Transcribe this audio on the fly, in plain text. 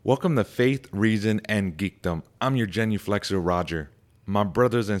Welcome to Faith, Reason, and Geekdom. I'm your genuflexor, Roger. My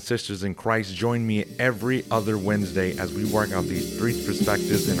brothers and sisters in Christ, join me every other Wednesday as we work out these three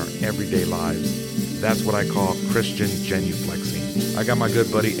perspectives in our everyday lives. That's what I call Christian genuflexing. I got my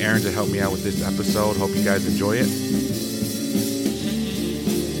good buddy Aaron to help me out with this episode. Hope you guys enjoy it.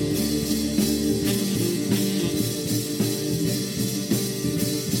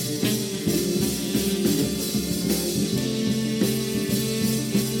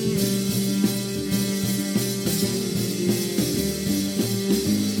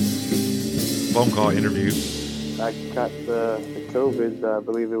 Phone call interview. I got the COVID. I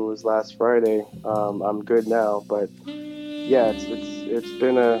believe it was last Friday. I'm good now, but yeah, it's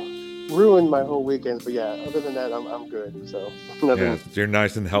been ruined my whole weekend. But yeah, other than that, I'm good. So Yeah, nothing. you're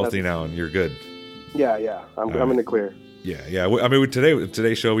nice and healthy Nothing. now, and you're good. Yeah. I'm All I'm in right. the clear. Yeah. I mean, with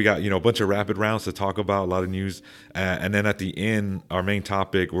today's show, we got a bunch of rapid rounds to talk about, a lot of news, and then at the end, our main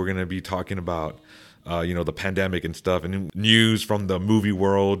topic, we're gonna be talking about, the pandemic and stuff, and news from the movie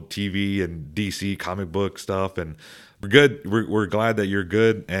world, TV, and DC comic book stuff, and we're good. We're glad that you're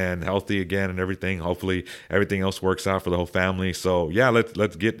good and healthy again, and everything. Hopefully, everything else works out for the whole family. So yeah,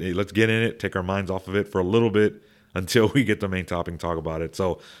 let's get in it, take our minds off of it for a little bit until we get the main topic and talk about it.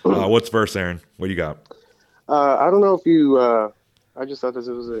 So, what's first, Aaron? What do you got? I don't know if you. I just thought this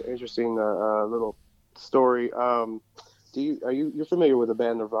was an interesting little story. You're familiar with the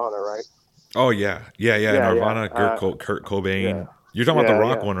band Nirvana, right? Oh yeah. Yeah. Nirvana, Kurt Yeah. Cobain. You're talking about the Yeah.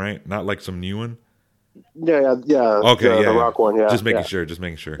 rock Yeah. one, right? Not like some new one. Yeah. Okay, The yeah. rock one. Just making Yeah. sure. Just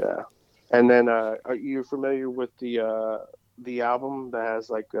making sure. Yeah. And then, are you familiar with the album that has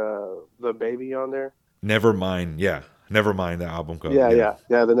like the baby on there? Never mind. Yeah, never mind the album cover. Yeah, Yeah, yeah,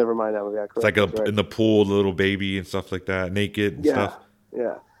 yeah. The Nevermind album. Yeah, it's like correct. That's right. in the pool, the little baby and stuff like that, naked and Yeah, stuff.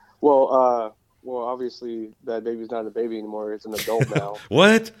 yeah. Well, obviously that baby's not a baby anymore. It's an adult now.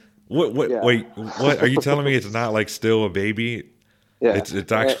 What? What? Yeah, Wait, what? Are you telling me it's not like still a baby? yeah. It's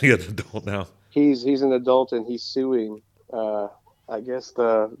And actually an adult now. he's an adult and he's suing. I guess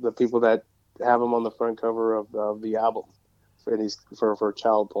the people that have him on the front cover of the album, and he's for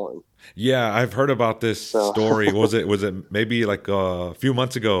child porn. Yeah, I've heard about this So story. Was it maybe like a few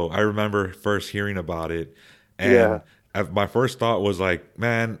months ago? I remember first hearing about it, and yeah, my first thought was like,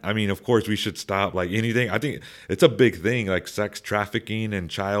 man, I mean, of course we should stop like anything. I think it's a big thing, like sex trafficking and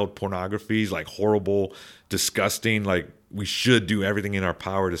child pornography is like horrible, disgusting. Like we should do everything in our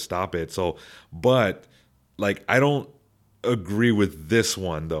power to stop it. So, but like I don't agree with this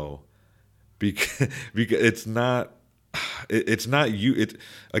one though because it's not it's not you it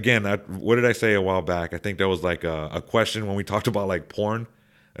again what did I say a while back? I think that was like a question when we talked about like porn,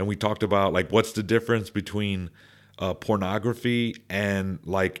 and we talked about like what's the difference between pornography and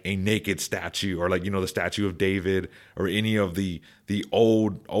like a naked statue, or like the statue of David, or any of the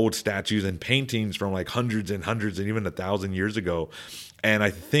old statues and paintings from like hundreds and even 1,000 years ago. And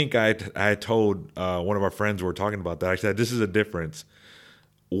I think I told one of our friends we were talking about that, I said this is a difference.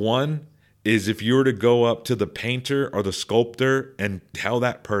 One is if you were to go up to the painter or the sculptor and tell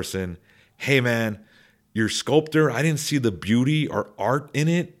that person, hey man, your sculptor, I didn't see the beauty or art in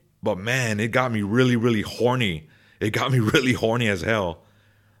it, but man, it got me really, really horny. It got me really horny as hell.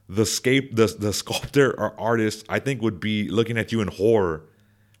 The sculptor or artist, I think, would be looking at you in horror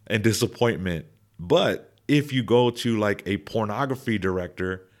and disappointment. But if you go to like a pornography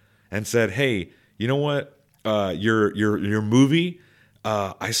director and said, "Hey, you know what? Your movie,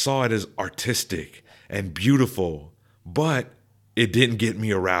 I saw it as artistic and beautiful, but it didn't get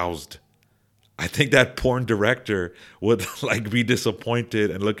me aroused." I think that porn director would like be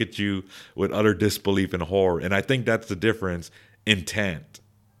disappointed and look at you with utter disbelief and horror. And I think that's the difference. Intent.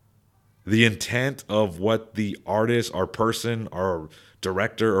 The intent of what the artist or person or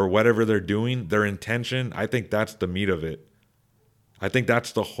director or whatever they're doing, their intention, I think that's the meat of it. I think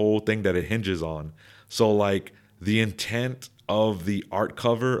that's the whole thing that it hinges on. So like the intent of the art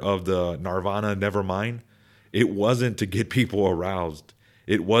cover of the Nirvana Nevermind, it wasn't to get people aroused.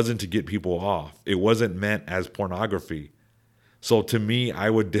 It wasn't to get people off. It wasn't meant as pornography. So to me, I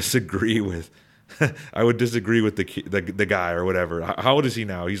would disagree with I would disagree with the guy or whatever. How old is he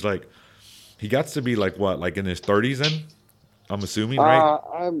now? He's like he got to be like what, like in his 30s then? I'm assuming, right?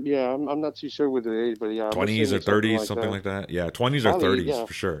 I'm not too sure with the age, but yeah, I'm 20s or assuming something 30s, like something that. like that. Yeah, 20s or Probably, 30s yeah.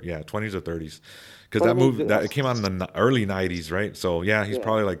 for sure. Yeah, 20s or 30s. Because But I that mean, movie that it came out in the early 90s, right? So yeah, he's yeah.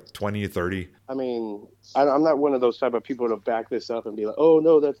 probably like 20 or 30. I mean, I'm not one of those type of people to back this up and be like, oh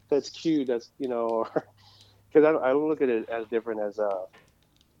no, that's cute. That's because I don't look at it as different as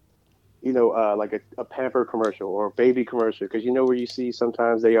like a pamper commercial or a baby commercial, because where you see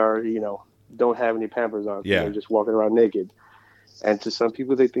sometimes they are don't have any pampers on, so they're Yeah. just walking around naked. And to some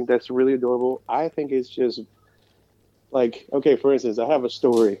people, they think that's really adorable. I think it's just like, okay, for instance, I have a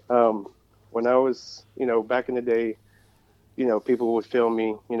story. When I was, back in the day, people would film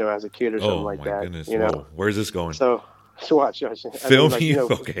me, as a kid or something Oh like my that, goodness. Whoa. Where's this going? So, so watch. I mean, Film like, you?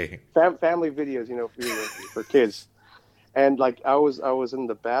 Okay. family videos, for kids. And like I was in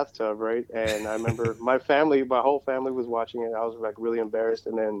the bathtub, right? And I remember my whole family was watching it. I was like really embarrassed,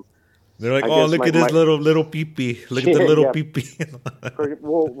 and then They're like, I oh, guess look at this little pee-pee. Look at the yeah, little yeah. pee-pee.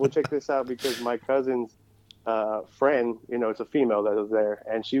 We'll check this out because my cousin's friend, it's a female that was there,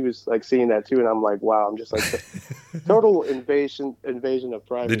 and she was like seeing that too, and I'm like, wow, I'm just like total invasion of Did you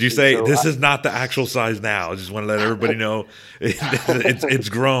privacy. say So this is not the actual size now? I just want to let everybody know it's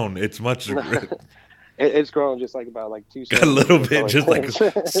grown. It's much it's grown just like about like two a centimeters. little That's bit, all just like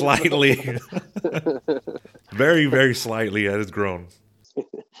it slightly, is. very, very slightly. It has grown.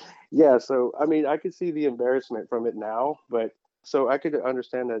 Yeah, so I mean, I could see the embarrassment from it now, but so I could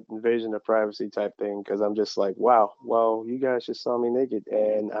understand that invasion of privacy type thing because I'm just like, wow, well, you guys just saw me naked,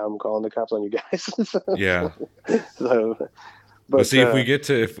 and I'm calling the cops on you guys. Yeah. So, But but see, if we get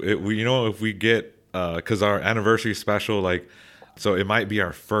to if we get because our anniversary special, like, so it might be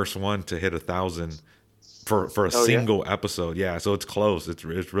our first one to hit 1,000 for a oh yeah, single episode. Yeah, so it's close. It's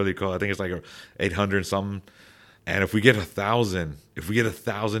really cool. I think it's like 800 something. And if we get 1,000, if we get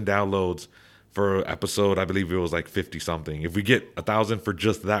 1,000 downloads for episode, I believe it was like 50 something. If we get 1,000 for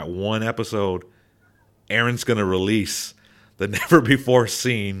just that one episode, Aaron's gonna release the never before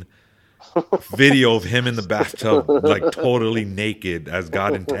seen video of him in the bathtub, like totally naked, as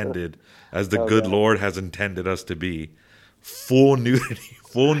God intended, as the oh good god, Lord has intended us to be. Full nudity,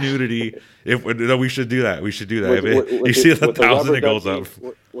 full nudity. If no, we should do that. We should do that. with If you see with the 1,000, rubber it goes ducky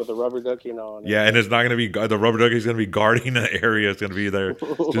up. with the rubber ducky and all. Yeah, and it's not going to be the rubber ducky is going to be guarding the area. It's going to be there,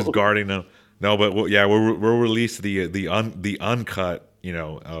 just guarding them. No, but we'll release the uncut,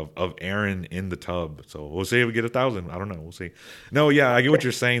 of Aaron in the tub. So we'll see if we get 1,000. I don't know. We'll see. No, yeah, I get what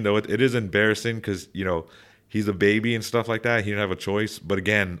you're saying though. It is embarrassing because he's a baby and stuff like that. He didn't have a choice. But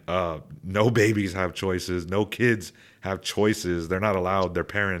again, no babies have choices. No kids have choices. They're not allowed. Their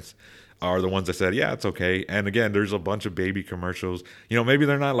parents are the ones that said, yeah, it's okay. And again, there's a bunch of baby commercials. Maybe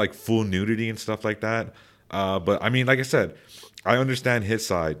they're not like full nudity and stuff like that. But I mean, like I said, I understand his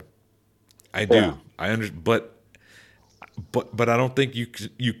side. I do. Yeah. I understand, but I don't think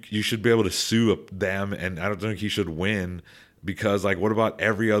you should be able to sue them, and I don't think he should win because like, what about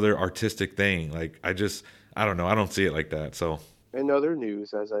every other artistic thing? Like, I don't know. I don't see it like that. So In other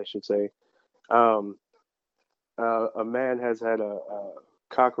news, as I should say, um, a man has had a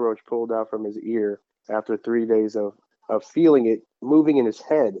cockroach pulled out from his ear after 3 days of feeling it moving in his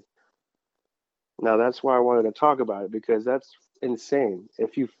head. Now that's why I wanted to talk about it because that's insane.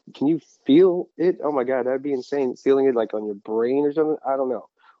 If you can you feel it? Oh my god, that'd be insane. Feeling it like on your brain or something. I don't know,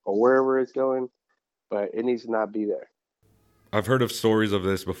 or wherever it's going, but it needs to not be there. I've heard of stories of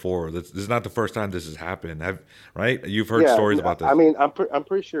this before. This is not the first time this has happened. Right? You've heard Yeah, stories about this. I mean, I'm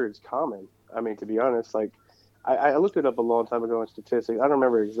pretty sure it's common. I mean, to be honest, like I looked it up a long time ago in statistics. I don't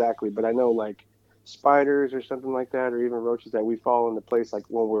remember exactly, but I know like spiders or something like that, or even roaches that we fall into place like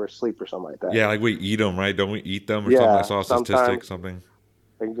when we're asleep or something like that. Yeah, like we eat them, right? Don't we eat them or something? I Yeah, saw a statistic, sometimes something.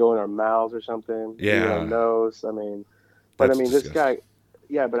 they can go in our mouths or something, maybe in our Yeah, nose. I mean, but I that's mean, this disgusting. guy,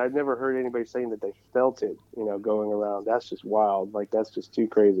 yeah, but I've never heard anybody saying that they felt it, going around. That's just wild. Like, that's just too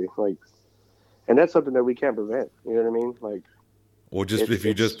crazy. Like, and that's something that we can't prevent. You know what I mean? Like, Or just it's, if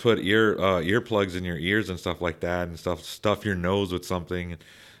you it's, just put earplugs in your ears and stuff like that, and stuff your nose with something,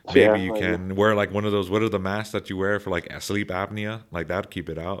 maybe yeah, you like, can wear like one of those. What are the masks that you wear for like sleep apnea? Like that, keep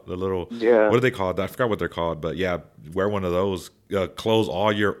it out. The little, yeah. what are they called? I forgot what they're called, but yeah, wear one of those. Close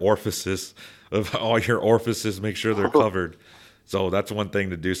all your orifices of all your orifices. Make sure they're covered. So that's one thing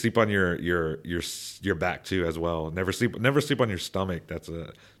to do. Sleep on your back too as well. Never sleep on your stomach. It's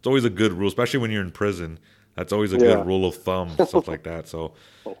always a good rule, especially when you're in prison. That's always a good Yeah. rule of thumb, stuff like that. So,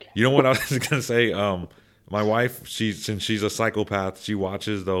 Okay. you know what I was gonna say? My wife, since she's a psychopath, she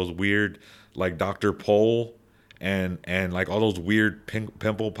watches those weird like Dr. Pol and like all those weird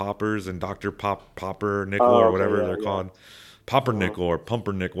pimple poppers and Dr. Popper Nickel Oh, or okay. whatever Yeah, they're yeah. called. Popper Uh-huh. Nickel or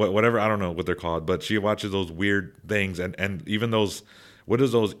Pumper Nickel, whatever, I don't know what they're called, but she watches those weird things and even those, what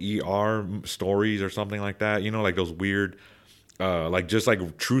is those ER stories or something like that? Like those weird like just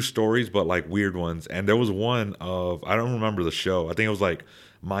like true stories, but like weird ones. And there was one of, I don't remember the show. I think it was like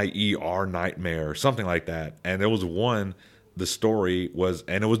My ER Nightmare or something like that. And there was one, the story was,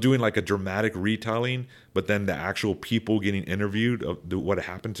 and it was doing like a dramatic retelling, but then the actual people getting interviewed of what it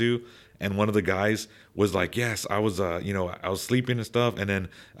happened to. And one of the guys was like, yes, I was, I was sleeping and stuff. And then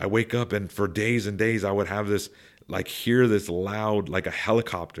I wake up and for days and days, I would have this like hear this loud, like a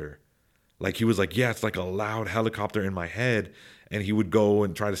helicopter. Like he was like, yeah, it's like a loud helicopter in my head. And he would go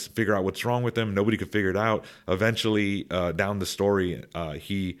and try to figure out what's wrong with him. Nobody could figure it out. Eventually, down the story,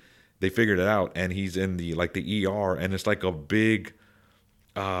 they figured it out, and he's in the ER, and it's like a big,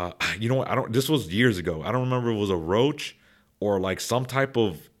 you know what? I don't. This was years ago. I don't remember if it was a roach or like some type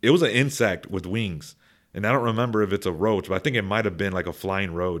of. It was an insect with wings, and I don't remember if it's a roach, but I think it might have been like a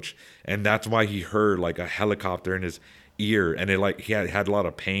flying roach, and that's why he heard like a helicopter in his ear, and it like he had a lot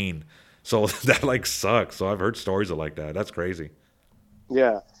of pain. So that like sucks. So I've heard stories of like that. That's crazy.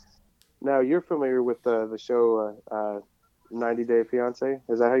 Yeah. Now you're familiar with the show 90 Day Fiance.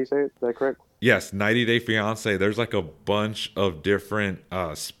 Is that how you say it? Is that correct? Yes, 90 Day Fiance. There's like a bunch of different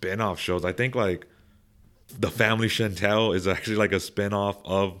spin-off shows. I think like The Family Chantel is actually like a spin-off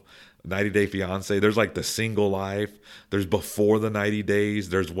of 90 Day Fiance. There's like The Single Life. There's Before the 90 Days.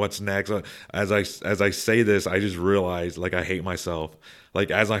 There's What's Next. As I say this, I just realize like I hate myself.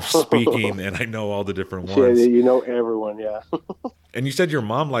 Like as I'm speaking and I know all the different Yeah, ones. you know everyone. Yeah. And you said your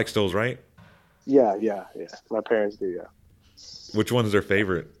mom likes those, right? Yeah. My parents do. Yeah. Which one's their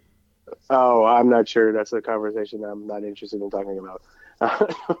favorite? Oh, I'm not sure. That's a conversation I'm not interested in talking about.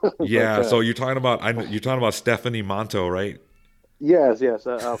 Yeah, But, so you're talking about Stephanie Monto, right? yes,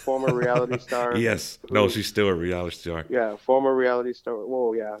 a former reality star. Yes. No, she's still a reality star. Yeah, former reality star.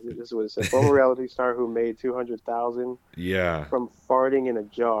 Well, yeah, this is what it says. Former reality star who made 200,000 Yeah. from farting in a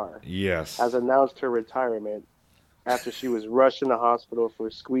jar Yes. has announced her retirement after she was rushed in the hospital for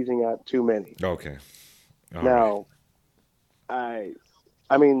squeezing out too many. Okay. All right. Now, I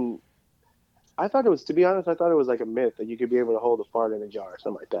mean, I thought it was, to be honest, I thought it was like a myth that you could be able to hold a fart in a jar or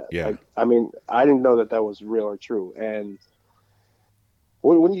something like that. Yeah. Like, I mean, I didn't know that was real or true. And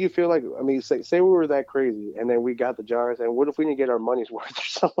wouldn't you feel like, I mean, say we were that crazy and then we got the jars, and what if we didn't get our money's worth or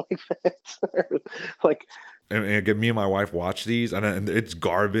something like that? Like, and me and my wife watch these, and it's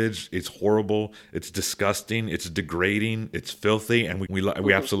garbage. It's horrible. It's disgusting. It's degrading. It's filthy, and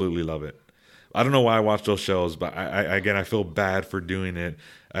we absolutely love it. I don't know why I watch those shows, but I feel bad for doing it.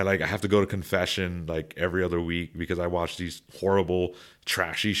 I have to go to confession like every other week because I watch these horrible,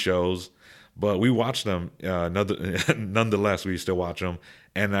 trashy shows. But we watch them nonetheless. We still watch them,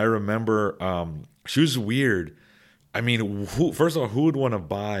 and I remember she was weird. I mean, first of all, who would want to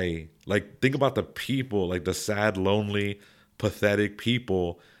buy? Like, think about the people, like the sad, lonely, pathetic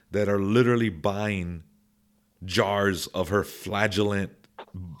people that are literally buying jars of her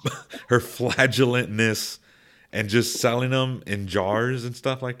flagellantness and just selling them in jars and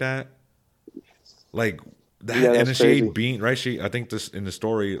stuff like that. Like that, yeah, and that's then she crazy. ate bean, right? I think this in the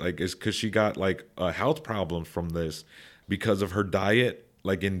story, like, is because she got like health problems from this because of her diet,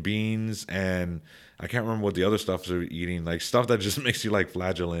 like in beans, and I can't remember what the other stuff they're eating, like stuff that just makes you like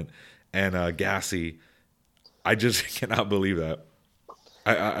flagellant and gassy. I just cannot believe that.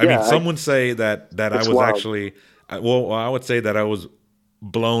 I mean, Yeah, some would say that I it's was wild. actually, well, I would say that I was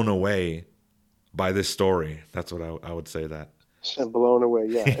blown away by this story. That's what I would say that. Blown away.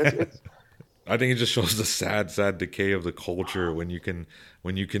 Yeah, it's I think it just shows the sad decay of the culture when you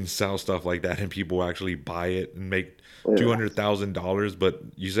can sell stuff like that and people actually buy it and make yeah. $200,000. But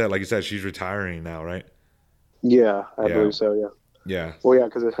like you said, she's retiring now, right? Yeah, I Yeah. believe so. Yeah. Yeah, Well, yeah,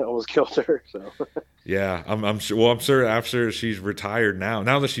 because it almost killed her. So yeah. I'm sure. Well, I'm sure after she's retired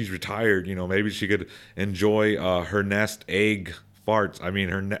now that she's retired, maybe she could enjoy her nest egg farts.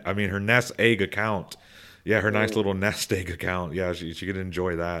 Her nest egg account. Yeah, her nice little nest egg account. Yeah, she could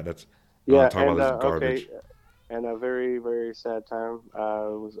enjoy that. That's yeah, talk about and this garbage. okay, and a very very sad time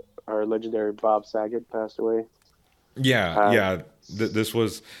was our legendary Bob Saget passed away. Yeah, Uh, yeah. This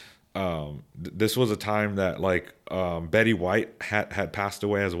was a time that like Betty White had passed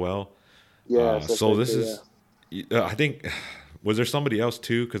away as well. yes, that's So right, this too, is, I think, was there somebody else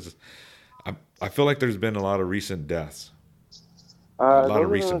too? Because I feel like there's been a lot of recent deaths, a lot those of are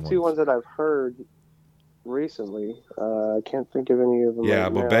recent the two ones. ones that I've heard recently. I can't think of any of them Yeah, right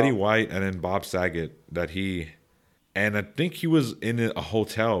but now. Betty White and then Bob Saget and I think he was in a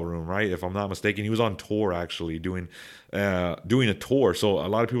hotel room, right? If I'm not mistaken, he was on tour actually doing a tour. So a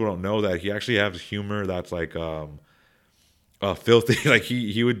lot of people don't know that he actually has humor that's like filthy. Like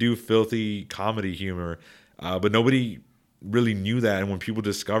he would do filthy comedy humor, but nobody really knew that. And when people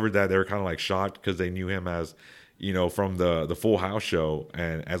discovered that, they were kind of like shocked because they knew him as from the Full House show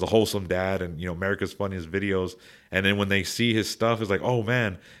and as a wholesome dad and America's Funniest Videos. And then when they see his stuff, it's like, oh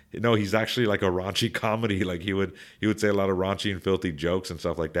man, he's actually like a raunchy comedy. Like he would say a lot of raunchy and filthy jokes and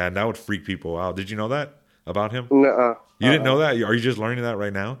stuff like that, and that would freak people out. Did you know that about him? Nuh-uh. You didn't know that? Are you just learning that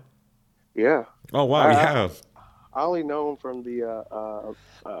right now? Yeah. Oh wow, I, yeah. I only know him from the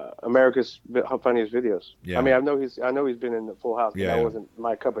America's Funniest Videos. I mean, Yeah. I know he's been in the Full House, but Yeah, that yeah. wasn't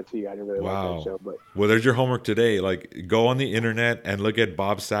my cup of tea. I didn't really like that Wow. show, but Well, there's your homework today. Like, go on the internet and look at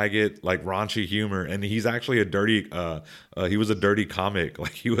Bob Saget, like raunchy humor, and he's actually a dirty. He was a dirty comic.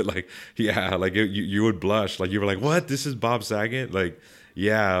 Like, he would like, yeah, like you would blush. Like, you were like, what? This is Bob Saget? Like,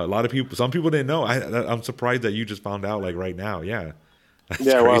 yeah. A lot of people. Some people didn't know. I'm surprised that you just found out like right now. Yeah, that's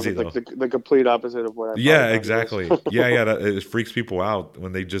yeah, well, crazy it's like though. the complete opposite of what I thought Yeah, about news. exactly. Yeah, yeah. It freaks people out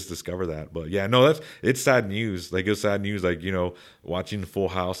when they just discover that. But yeah, no, it's sad news. Like, it's sad news. Like, watching Full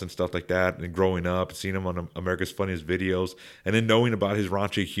House and stuff like that, and growing up, seeing him on America's Funniest Videos, and then knowing about his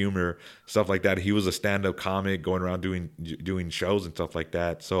raunchy humor, stuff like that. He was a stand-up comic, going around doing shows and stuff like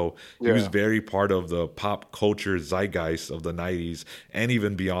that. So he was Yeah. very part of the pop culture zeitgeist of the '90s, and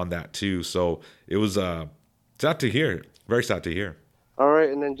even beyond that too. So it was sad to hear. Very sad to hear. All right,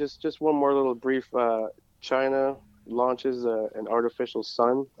 and then just one more little brief. China launches an artificial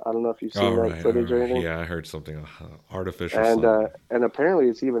sun. I don't know if you've seen All that right, all footage or right. anything. Yeah, I heard something. Artificial sun. And apparently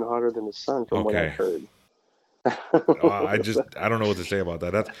it's even hotter than the sun, from what I've Okay. heard. I don't know what to say about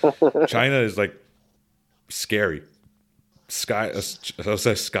that. That's China is like scary. I'll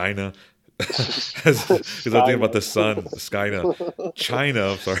say Skyna. Because I'm thinking about the Skynet. sun, Skyna.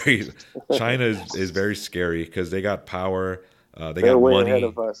 China, sorry. China is very scary because they got power, they They're got way ahead money.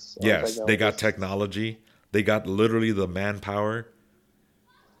 of us on Yes, they got technology. technology. They got literally the manpower.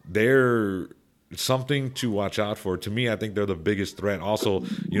 They're something to watch out for. To me, I think they're the biggest threat. Also,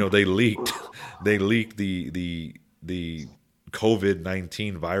 they leaked they leaked the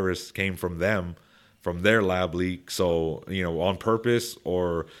COVID-19 virus came from them, from their lab leak. So, on purpose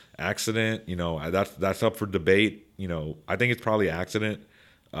or accident, that's up for debate. I think it's probably accident.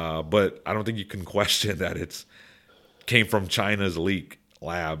 But I don't think you can question that it's came from China's leak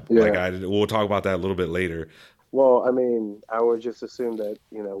lab. Like, Yeah. we'll talk about that a little bit later. Well, I mean, I would just assume that,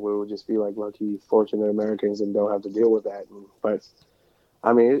 we would just be like lucky, fortunate Americans and don't have to deal with that. But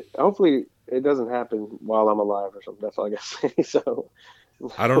I mean, hopefully it doesn't happen while I'm alive or something. That's all I got to say. So,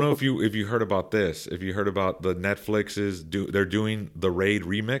 I don't know if you heard about this. If you heard about the they're doing the Raid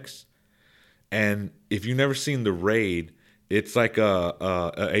remix, and if you've never seen the Raid, it's like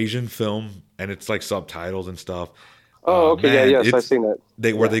a Asian film, and it's like subtitles and stuff. oh, okay. Yeah. Man, Yes. I've it's seen that.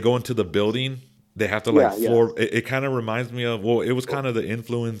 they where Yeah. they go into the building, they have to like Yeah. Yeah. floor. It kind of reminds me of, well, it was kind of the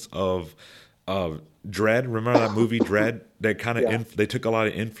influence of Dread. Remember that movie Dread? That kind of Yeah. they took a lot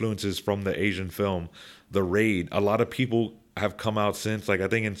of influences from the Asian film, The Raid. A lot of people have come out since, like I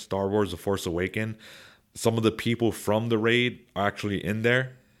think in Star Wars: The Force Awakens, some of the people from The Raid are actually in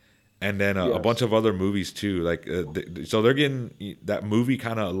there, and then a bunch Yes. of other movies too. Like so they're getting that movie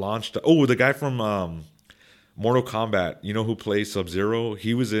kind of launched. Oh, the guy from Mortal Kombat, who plays Sub Zero?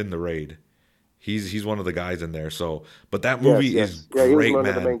 He was in The Raid. He's one of the guys in there. So, but that Yes. movie is Yes. Yeah. He was great, one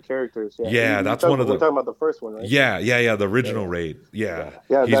of the man. main characters. Yeah. Yeah, that's one of We're the. talking about the first one, right? Yeah, yeah, yeah. The original Yeah. Raid. Yeah, Yeah.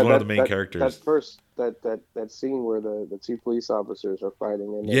 Yeah. he's one of the main That characters. first that scene where the two police officers are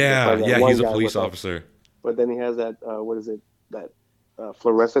fighting and they Yeah, fight that yeah. one He's a guy police with that, officer. but then he has that what is it, that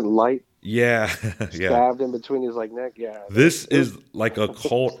fluorescent light Yeah, yeah. stabbed in between his like neck. Yeah. This It was, is like a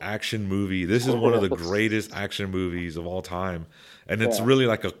cult action movie. This is one of the greatest action movies of all time, and it's yeah. really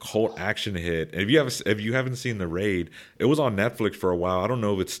like a cult action hit. If you haven't seen The Raid, it was on Netflix for a while. I don't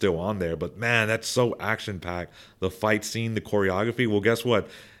know if it's still on there, but man, that's so action packed. The fight scene, the choreography. Well, guess what?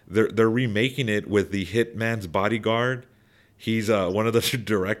 They're remaking it with the Hitman's Bodyguard. He's one of the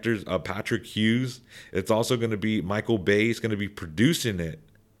directors, Patrick Hughes. It's also going to be Michael Bay is going to be producing it,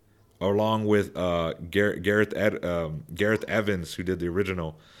 along with Gareth Evans, who did the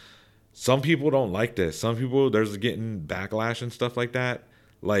original. Some people don't like this. Some people, there's getting backlash and stuff like that.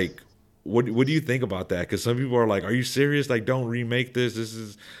 Like, what do you think about that? Because some people are like, "Are you serious? Like, don't remake this.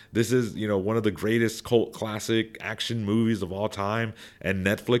 This is one of the greatest cult classic action movies of all time, and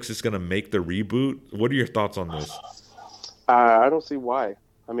Netflix is gonna make the reboot." What are your thoughts on this? I don't see why.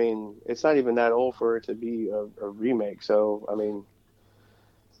 I mean, it's not even that old for it to be a remake. So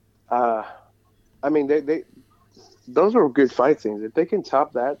uh, I mean, they those are good fight scenes. If they can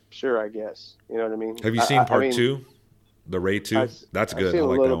top that, sure, I guess. You know what I mean? Have you seen I part mean, two, the Raid 2? That's I've good. seen I a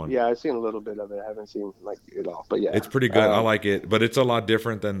like that little. one. Yeah, I've seen a little bit of it. I haven't seen like it all, but yeah. It's pretty good. I Um, like it, but it's a lot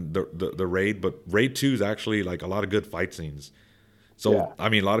different than the Raid. But Raid 2 is actually like a lot of good fight scenes. So yeah. I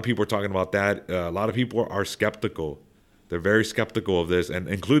mean, a lot of people are talking about that. A lot of people are skeptical. They're very skeptical of this, and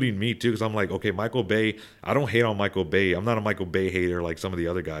including me too, because I'm like, okay, Michael Bay. I don't hate on Michael Bay. I'm not a Michael Bay hater like some of the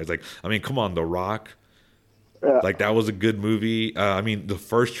other guys. Like, I mean, come on, The Rock. Yeah. Like, that was a good movie. I mean, the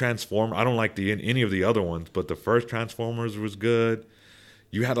first Transformer. I don't like any of the other ones, but the first Transformers was good.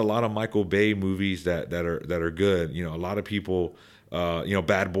 you had a lot of Michael Bay movies that are good. A lot of people,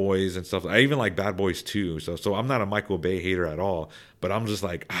 Bad Boys and stuff. I even like Bad Boys too. So I'm not a Michael Bay hater at all. But I'm just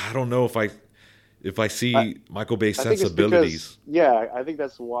like, I don't know if I I, see Michael Bay's I think it's because sensibilities. yeah, I think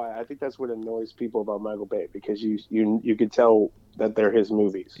that's why. I think that's what annoys people about Michael Bay because you could tell that they're his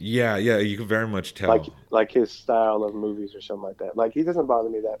movies, Yeah, yeah, you can very much like tell. like his style of movies or something like that. Like he doesn't bother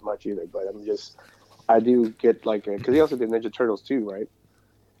me that much either, but I do get like because he also did Ninja Turtles too, right?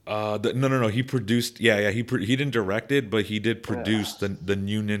 No, no, no. He produced. Yeah, yeah. He didn't direct it, but he did Yeah, produce the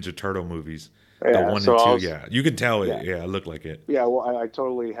new Ninja Turtle movies, the yeah. one So and I two. was Yeah, you can tell yeah it. Yeah, it looked like it. yeah. Well, I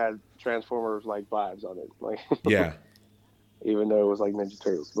totally had Transformers like vibes on it, like Yeah, even though it was like Ninja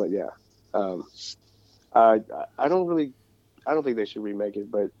Turtles, but yeah. Um, I I don't really I don't think they should remake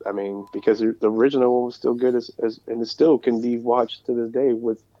it, but I mean because the original one was still good as and it still can be watched to this day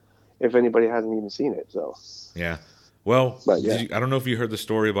with if anybody hasn't even seen it. So, yeah. Well, but yeah. I don't know if you heard the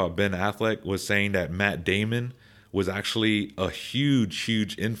story about Ben Affleck was saying that Matt Damon was actually a huge,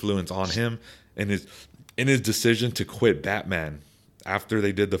 huge influence on him in his decision to quit Batman after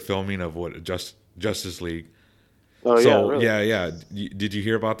they did the filming of Justice League. Oh yeah, So really. yeah, yeah. Did you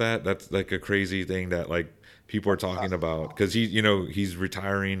hear about that? That's like a crazy thing that like people are talking about because he's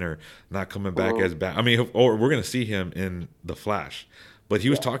retiring or not coming back Hmm. as bad. I mean, or we're gonna see him in the Flash, but he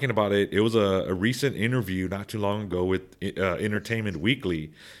was Yeah. talking about it. It was a recent interview not too long ago with Entertainment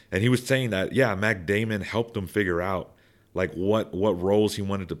Weekly, and he was saying that yeah, Mac Damon helped him figure out like what roles he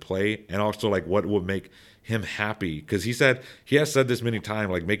wanted to play and also like what would make him happy because he has said this many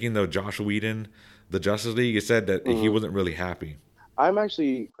times like making the Josh Whedon the Justice League, it said that he Hmm. wasn't really happy. I'm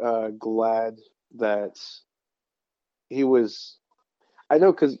actually glad that he was. I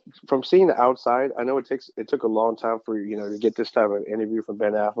know because from seeing the outside, I know it took a long time for to get this type of interview from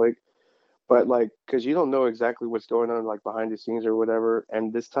Ben Affleck, but like because you don't know exactly what's going on like behind the scenes or whatever.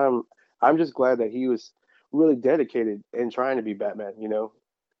 And this time, I'm just glad that he was really dedicated in trying to be Batman.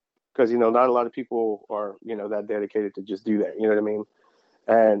 Because not a lot of people are that dedicated to just do that. You know what I mean?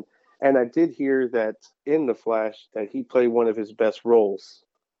 And and I did hear that in the Flash that he played one of his best roles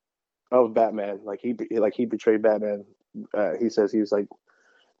of Batman. Like he betrayed Batman. He says he was like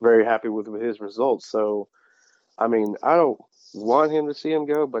very happy with his results. So I mean, I don't want him to see him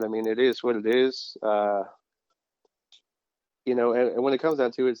go, but I mean, it is what it is. And when it comes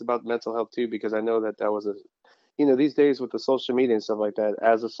down to it, it's about mental health too, because I know that that was these days with the social media and stuff like that,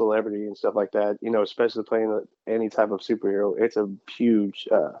 as a celebrity and stuff like that, especially playing any type of superhero, it's a huge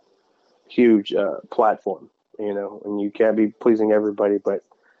platform, and you can't be pleasing everybody, but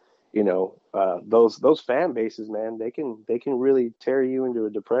those fan bases, man, they can really tear you into a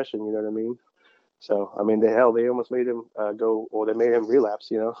depression. You know what I mean? So I mean, they almost made him go, or they made him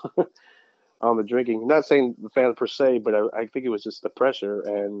relapse. On the drinking. Not saying the fans per se, but I think it was just the pressure,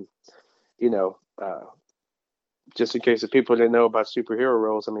 and you know, uh, just in case if people didn't know about superhero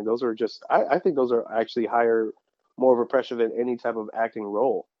roles, I mean, those are just I think those are actually higher, more of a pressure than any type of acting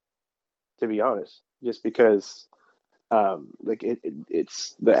role, to be honest. Just because like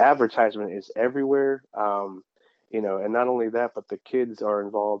it's the advertisement is everywhere. And not only that, but the kids are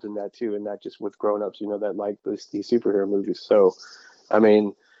involved in that too, and not just with grown-ups, that like these superhero movies. So, I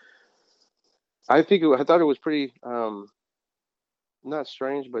mean, I thought it was pretty not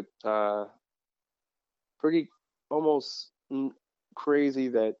strange, but pretty almost crazy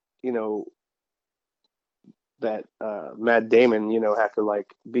that Matt Damon had to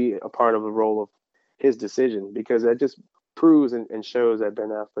like be a part of the role of his decision, because that just proves and shows that Ben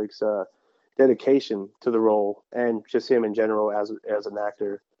Affleck's dedication to the role, and just him in general as an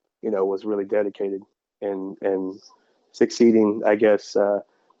actor, was really dedicated and succeeding, I guess, the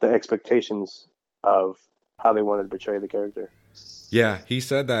expectations of how they wanted to portray the character. Yeah, he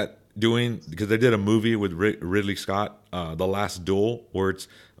said that doing because they did a movie with Ridley Scott, The Last Duel, where it's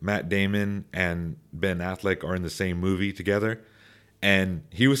Matt Damon and Ben Affleck are in the same movie together, and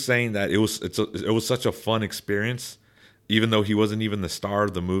he was saying that it was such a fun experience, even though he wasn't even the star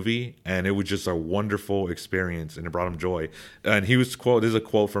of the movie, and it was just a wonderful experience, and it brought him joy. And he was quote. There's a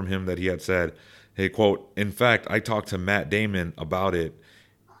quote from him that he had said, "Hey, quote. In fact, I talked to Matt Damon about it,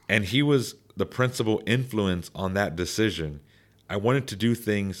 and he was the principal influence on that decision. I wanted to do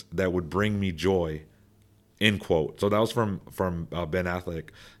things that would bring me joy." End quote. So that was from Ben Affleck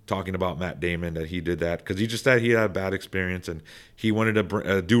talking about Matt Damon, that he did that because he just said he had a bad experience and he wanted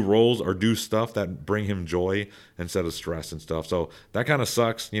to do roles or do stuff that bring him joy instead of stress and stuff. So that kind of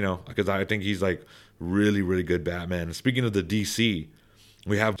sucks, because I think he's like really really good Batman. Speaking of the DC,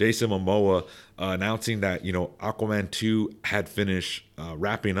 we have Jason Momoa announcing that Aquaman 2 had finished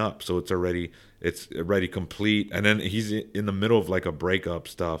wrapping up, so it's already complete, and then he's in the middle of like a breakup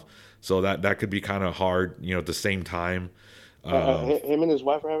stuff, so that could be kind of hard, at the same time. Um, Him and his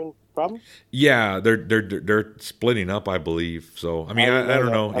wife are having problems. yeah, they're splitting up, I believe. So I mean, I didn't I know don't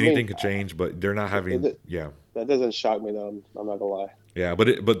that. know. I mean, Anything could change, but they're not having. it, Yeah, that doesn't shock me though. I'm not gonna lie. yeah, but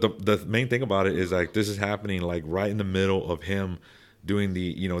the main thing about it is like this is happening like right in the middle of him doing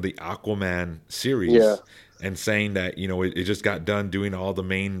the Aquaman Yeah. series, and saying that it just got done doing all the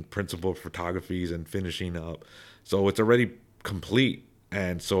main principal photographies and finishing up, so it's already complete,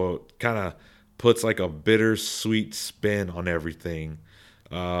 and so it kind of puts like a bittersweet spin on everything.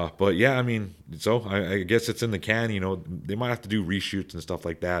 But yeah, I mean, so I guess it's in the can. They might have to do reshoots and stuff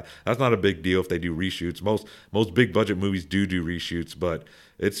like that. That's not a big deal if they do reshoots. Most big budget movies do reshoots, but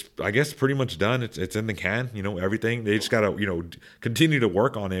it's, I guess, pretty much done. It's in the can. Everything. They just gotta continue to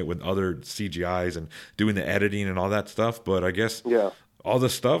work on it with other CGIs and doing the editing and all that stuff. But I guess Yeah. all the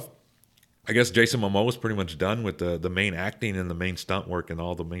stuff, I guess Jason Momoa was pretty much done with the main acting and the main stunt work and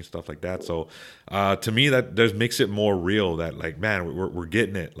all the main stuff like that. So to me, that just makes it more real. That like, man, we're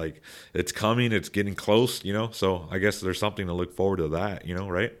getting it. Like it's coming. It's getting close. So I guess there's something to look forward to that.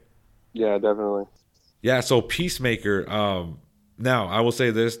 Right? Yeah. Definitely. Yeah. So Peacemaker. Now I will say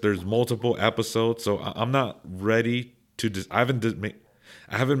this: there's multiple episodes, so I'm not ready to. I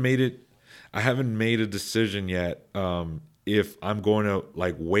haven't made it. I haven't made a decision yet. If I'm going to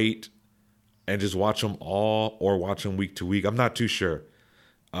like wait and just watch them all or watch them week to week. I'm not too sure.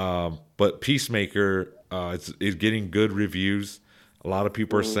 But Peacemaker is getting good reviews. A lot of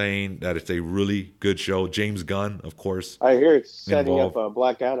people are Hmm. saying that it's a really good show. James Gunn, of course, I hear it's setting up involved.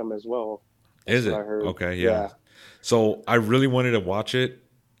 Black Adam as well. That's Is what I it? heard. Okay, yeah. Yeah. So I really wanted to watch it,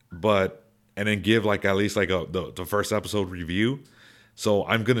 but and then give like at least like the first episode review. So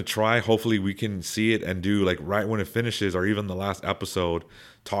I'm gonna try. Hopefully we can see it and do like right when it finishes or even the last episode,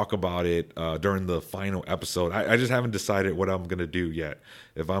 talk about it during the final episode. I just haven't decided what I'm gonna do yet.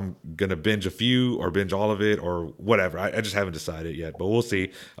 If I'm gonna binge a few or binge all of it or whatever. I just haven't decided yet, but we'll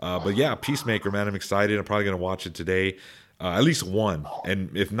see. But yeah, Peacemaker, man, I'm excited. I'm probably gonna watch it today. At least one, and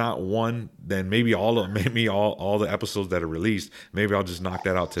if not one, then maybe all the episodes that are released. Maybe I'll just knock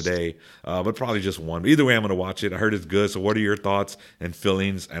that out today, but probably just one. But either way, I'm gonna watch it. I heard it's good. So, what are your thoughts and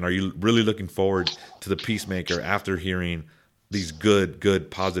feelings? And are you really looking forward to the Peacemaker after hearing these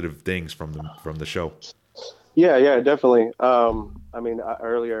good positive things from the show? Yeah. Yeah. Definitely. I mean,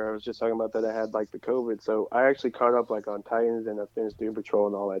 earlier I was just talking about that I had like the COVID, so I actually caught up like on Titans and I finished Doom Patrol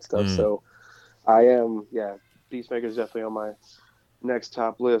and all that stuff. Mm. So I am, yeah. Peacemaker is definitely on my next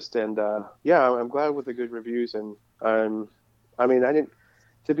top list, and yeah, I'm glad with the good reviews. And I mean, I didn't,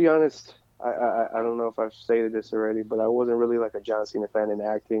 to be honest, I don't know if I've stated this already, but I wasn't really like a John Cena fan in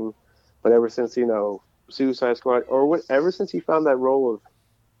acting. But ever since Suicide Squad, or ever since he found that role of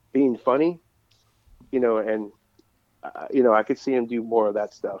being funny, and I could see him do more of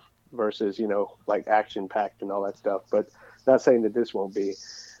that stuff versus like action packed and all that stuff. But not saying that this won't be.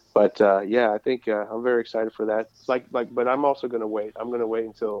 But yeah, I think I'm very excited for that. It's but I'm also gonna wait. I'm gonna wait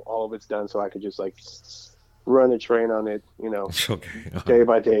until all of it's done so I could just like run a train on it, Okay. day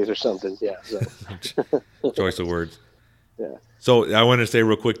by days or something. Yeah. So Choice of words. yeah. So I want to say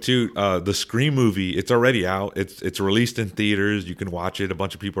real quick too, the Scream movie, it's already out. It's released in theaters. You can watch it. A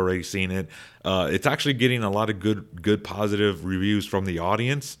bunch of people already seen it. It's actually getting a lot of good positive reviews from the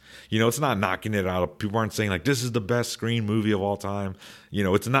audience. It's not knocking it out. People aren't saying like this is the best Scream movie of all time.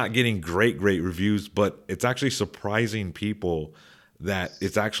 It's not getting great reviews, but it's actually surprising people that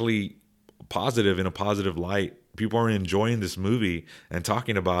it's actually positive in a positive light. People are enjoying this movie and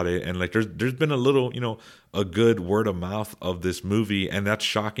talking about it, and like there's been a little a good word of mouth of this movie, and that's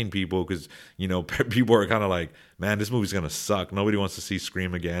shocking people because people are kind of like, man, this movie's gonna suck. Nobody wants to see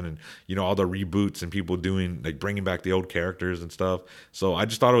Scream again, and all the reboots and people doing like bringing back the old characters and stuff. So I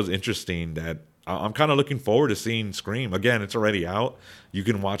just thought it was interesting that I'm kind of looking forward to seeing Scream again. It's already out. You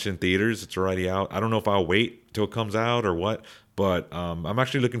can watch it in theaters. It's already out. I don't know if I'll wait till it comes out or what, but I'm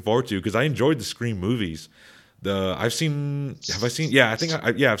actually looking forward to because I enjoyed the Scream movies. Have I seen? Yeah, I think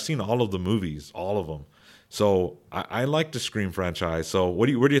I've seen all of the movies, all of them. So I like the Scream franchise. So what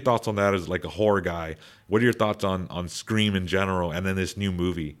are your thoughts on that as like a horror guy? What are your thoughts on Scream in general, and then this new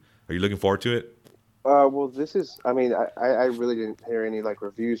movie? Are you looking forward to it? Well, this is. I mean, I really didn't hear any like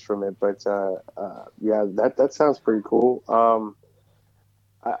reviews from it, but yeah, that sounds pretty cool.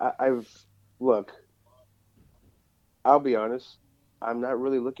 I've look. I'll be honest. I'm not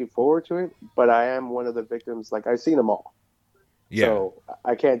really looking forward to it, but I am one of the victims. Like I've seen them all, Yeah. so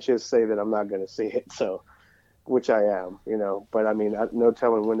I can't just say that I'm not going to see it. So which I am, but I mean, no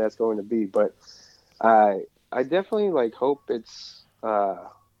telling when that's going to be. But I definitely like hope it's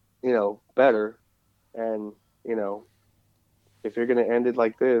better, and you know if you're going to end it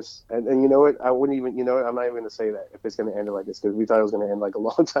like this, and you know what, I wouldn't even, I'm not even going to say that if it's going to end it like this because we thought it was going to end like a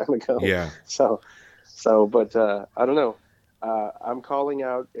long time ago. Yeah. So, but I don't know. I'm calling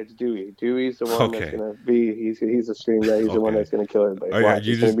out. It's Dewey. Dewey's the one that's Okay. going to be. He's a stream guy. He's the one Okay. that's going to kill everybody. Are Watch.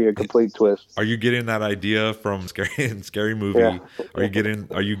 you It's going to just be a complete twist. are you getting that idea from Scary Yeah. Movie?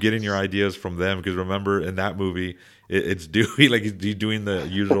 Are you getting your ideas from them? Because remember in that movie, it's Dewey like he's doing the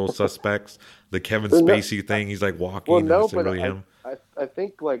usual suspects, the Kevin No, Spacey thing. He's like well, walking, and no, it's but really him. I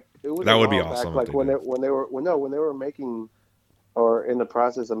think like it was That a would be while back, awesome if like they did. when they were making or in the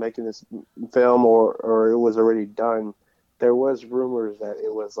process of making this film, or it was already done. There was rumors that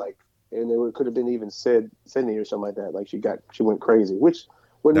it was like, and it could have been even Sydney or something like that. Like she went crazy, which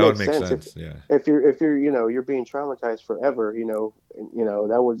would That make would make sense sense. Yeah. if you're you're being traumatized forever.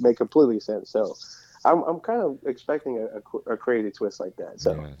 That would make completely sense. So I'm kind of expecting a crazy twist like that.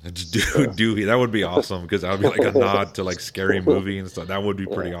 So Yeah, it's Dewey. That would be awesome because that would be like a nod to like Scary Movie and stuff. That would be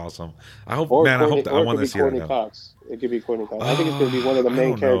pretty yeah. awesome. I hope, Or man. I Courtney, hope that, I or it want could to be see that Courtney now. Cox. It could be Courtney Cox. I think it's going to be one of the I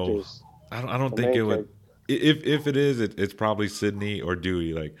main don't know. characters. I don't The think main it would. character. If it is, it's probably Sydney or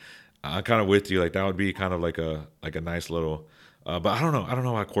Dewey. Like I'm kind of with you. Like that would be kind of like a nice little. But I don't know. I don't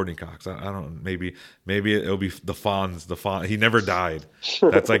know about Courtney Cox. I don't. Maybe it'll be the Fonz. The Fonz. He never died.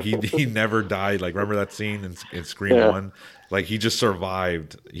 That's like he never died. Like remember that scene in Scream Yeah. One? Like he just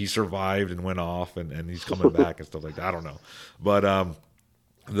survived. He survived and went off, and he's coming back and stuff like that. I don't know. But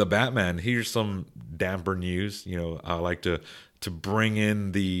the Batman. Here's some damper news. I like to bring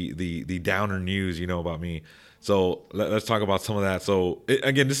in the downer news. About me. So let's talk about some of that. So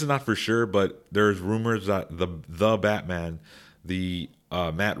again, this is not for sure, but there's rumors that the Batman, the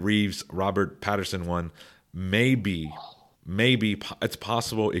Matt Reeves, Robert Pattinson one, maybe it's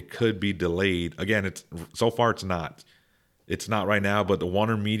possible it could be delayed. Again, it's so far it's not. It's not right now, but the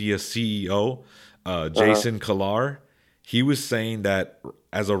Warner Media CEO, Jason Kilar, he was saying that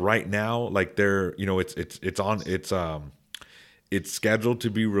as of right now, like it's scheduled to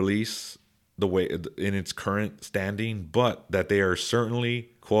be released the way in its current standing, but that they are certainly,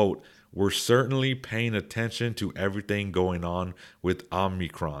 quote, we're certainly paying attention to everything going on with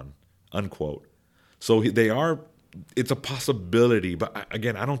Omicron, unquote. So they are. It's a possibility, but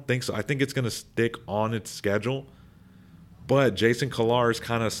again, I don't think so. I think it's going to stick on its schedule. But Jason Kilar is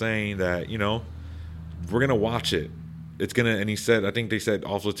kind of saying that we're gonna watch it. It's gonna, and he said, I think they said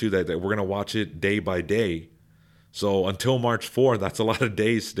also too that we're gonna watch it day by day. So until March 4th, that's a lot of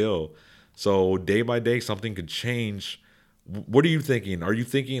days still. So day by day, something could change. What are you thinking? Are you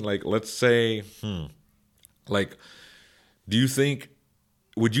thinking like, let's say, like, do you think,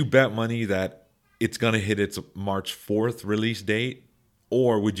 would you bet money that it's gonna hit its March 4th release date,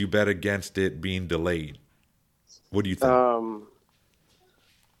 or would you bet against it being delayed? What do you think?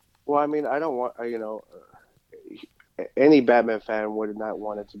 Well, I mean, I don't want any Batman fan would not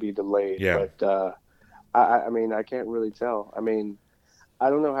want it to be delayed, Yeah. but I mean, I can't really tell. I mean, I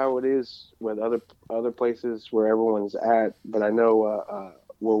don't know how it is with other places where everyone's at, but I know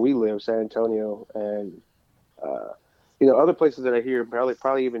where we live, San Antonio, and other places that I hear,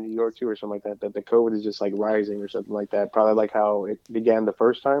 probably even New York too, or something like that. That the COVID is just like rising or something like that. Probably like how it began the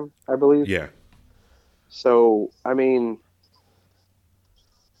first time, I believe. Yeah. So I mean,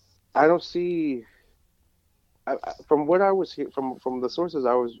 I don't see. From what I was from the sources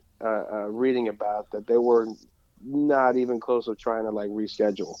I was reading about, that they were not even close to trying to like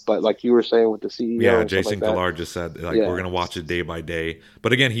reschedule. But like you were saying with the CEO, Yeah, and stuff Jason like that, Kilar just said like we're yeah, gonna watch it day by day.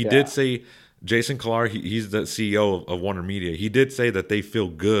 But again, he did yeah, say Jason Kilar, he's the CEO of Warner Media. He did say that they feel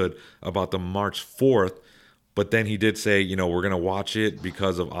good about the March 4th, but then he did say, we're gonna watch it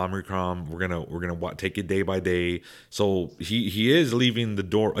because of Omicron. We're gonna take it day by day. So he is leaving the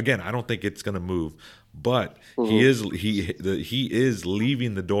door again. I don't think it's gonna move, but mm-hmm. he is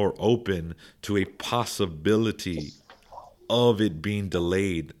leaving the door open to a possibility of it being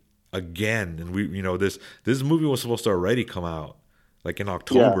delayed again. And this movie was supposed to already come out like in Yeah,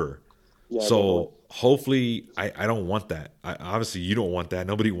 October. yeah, definitely. So hopefully, I don't want that. Obviously, you don't want that.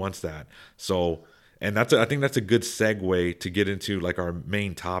 Nobody wants that. So, and I think that's a good segue to get into like our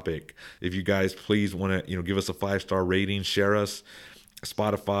main topic. If you guys please want to, give us a 5-star rating, share us,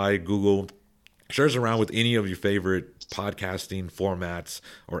 Spotify, Google, share us around with any of your favorite podcasting formats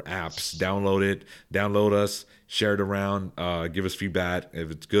or apps. Download us, share it around, give us feedback if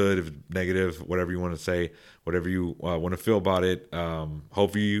it's good, if it's negative, whatever you want to say, whatever you want to feel about it.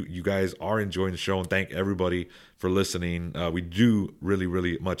 Hopefully you guys are enjoying the show, and thank everybody for listening. We do really,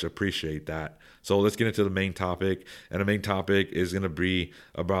 really much appreciate that. So let's get into the main topic, and the main topic is going to be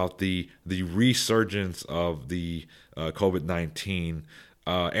about the resurgence of the COVID-19.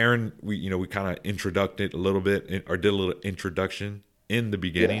 Aaron, we kind of introduced it a little bit, or did a little introduction in the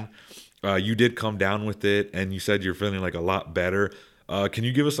beginning. You did come down with it, and you said you're feeling like a lot better. Can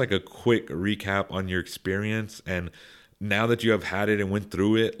you give us like a quick recap on your experience, and now that you have had it and went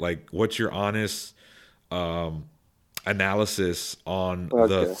through it, like what's your honest analysis on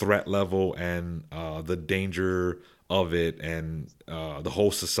the threat level and the danger of it, and the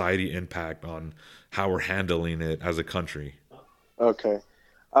whole society impact on how we're handling it as a country? Okay.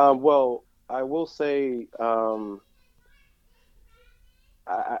 Well, I will say,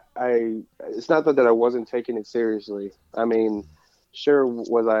 I it's not that I wasn't taking it seriously. I mean, sure,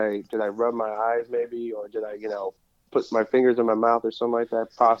 did I rub my eyes maybe, or did I, put my fingers in my mouth or something like that?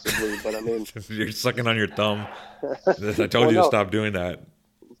 Possibly, but I mean, you're sucking on your thumb. I told you to stop doing that.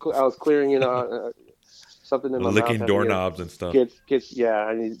 I was clearing, something in my licking mouth. doorknobs and stuff. Yeah,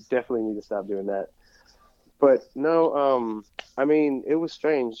 definitely need to stop doing that. But no, I mean, it was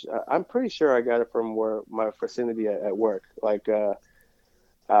strange. I'm pretty sure I got it from my vicinity at work, like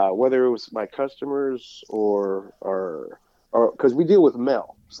whether it was my customers or because we deal with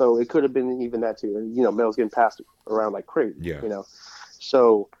mail, so it could have been even that too. And mail's getting passed around like crazy. Yeah.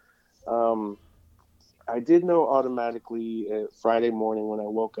 So I did know automatically Friday morning when I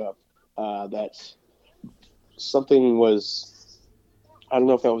woke up that something was. I don't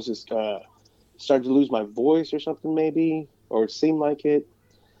know if I was just started to lose my voice or something maybe, or it seemed like it.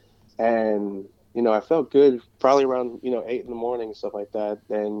 And, I felt good probably around, 8 in the morning and stuff like that.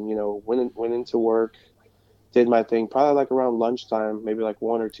 Then, went into work, did my thing, probably like around lunchtime, maybe like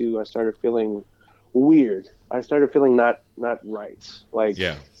 1 or 2, I started feeling weird. I started feeling not right. Like,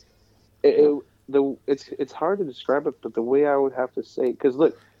 yeah, it's hard to describe it, but the way I would have to say, because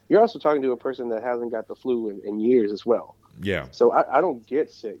look, you're also talking to a person that hasn't got the flu in years as well. Yeah. So I don't get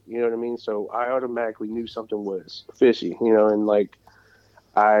sick, you know what I mean? So I automatically knew something was fishy, and like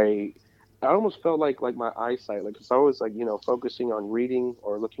I almost felt like my eyesight, like, cause I was like, focusing on reading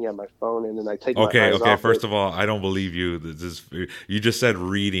or looking at my phone, and then I take my eyes off. First of all, I don't believe you. You just said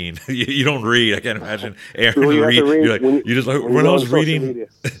reading. You don't read. I can't imagine Aaron read. You're like, you just like when I was reading.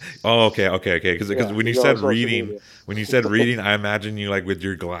 Oh, okay. Because when you said reading, I imagine you like with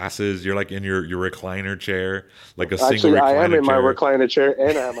your glasses. You're like in your recliner chair, like a single recliner chair. I am in my recliner chair,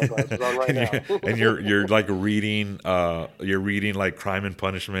 and I have my glasses on right now. And you're like reading. You're reading like Crime and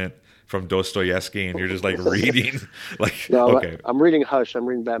Punishment from Dostoevsky, and you're just like reading, like, no, okay. I'm reading Hush. I'm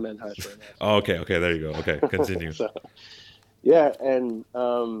reading Batman Hush right now. Oh, okay, there you go. Okay, continue. So, yeah, and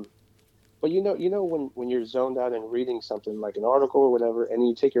but when you're zoned out and reading something like an article or whatever, and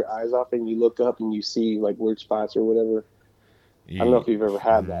you take your eyes off and you look up and you see like weird spots or whatever. I don't know if you've ever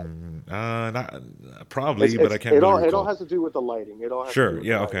had that. Not probably, but I can't. It all has to do with the lighting. It all has to do with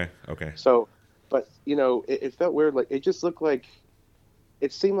the lighting. Okay. So, but it felt weird. Like it just looked like.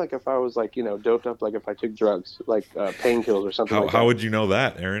 It seemed like if I was like, doped up, like if I took drugs, like painkillers or something like that. How would you know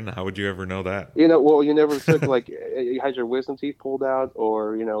that, Aaron? How would you ever know that? Well, you never took like, you had your wisdom teeth pulled out,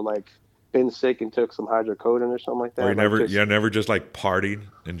 or, like been sick and took some hydrocodone or something like that. Or you never just like partied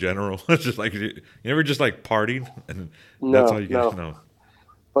in general? Just like, you never just like partied? And that's all you get to know.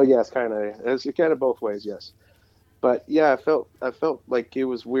 Well, yeah, it's kind of both ways, yes. But yeah, I felt like it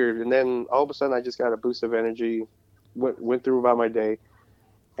was weird. And then all of a sudden I just got a boost of energy, went through about my day.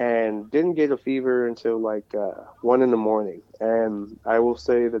 And didn't get a fever until like 1 in the morning, and I will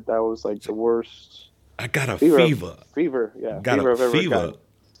say that was like the worst. I got a fever. Fever, yeah. Got fever a fever.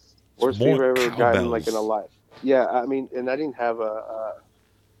 Worst fever I've ever gotten like in a life. Yeah, I mean, and I didn't have a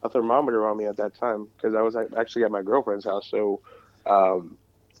thermometer on me at that time because I was actually at my girlfriend's house. So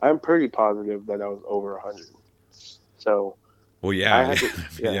I'm pretty positive that I was over 100. So. Well, yeah,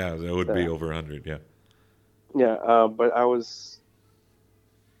 yeah, that would be over 100. Yeah. Yeah, but I was.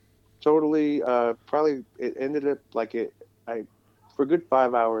 Totally, probably it ended up like for a good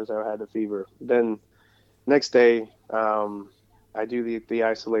 5 hours I had a fever. Then next day, I do the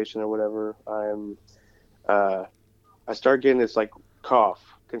isolation or whatever. I start getting this like cough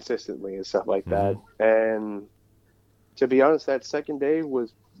consistently and stuff like that. And to be honest, that second day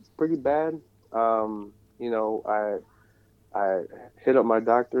was pretty bad. I hit up my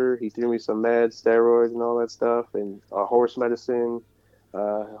doctor. He threw me some meds, steroids and all that stuff, and horse medicine.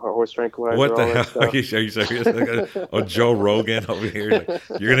 horse tranquilizer, What the all that hell? Are stuff. you serious? Like Joe Rogan over here. Like,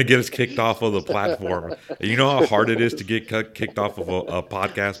 you're gonna get us kicked off of the platform. You know how hard it is to get kicked off of a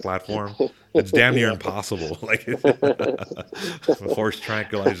podcast platform. It's damn near Yeah. impossible. Like horse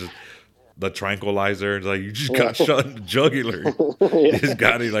tranquilizers, the tranquilizer. It's like you just Yeah. got shot in the jugular. You just Yeah.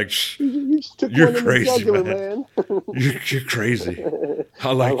 got it. Like shh, You just took you're one in the crazy, jugular, man. man. You're crazy. I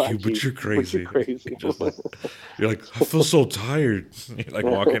I like you, like but you, you're but you're crazy. crazy. Just like you're like I feel so tired. You're like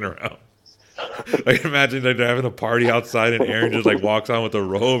walking around. Like imagine that they're having a party outside and Aaron just like walks on with a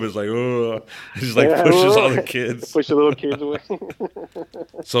robe. It's like, oh, just like Yeah, pushes all the right. kids. Push the little kids away.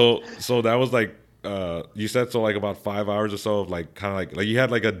 So that was like you said so like about 5 hours or so of like kind of like you had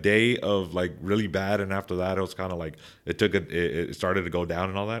like a day of like really bad and after that it was kind of like it started to go down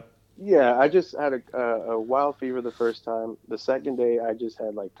and all that. Yeah, I just had a wild fever the first time. The second day, I just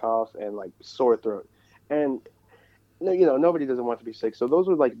had like cough and like sore throat, and nobody doesn't want to be sick. So those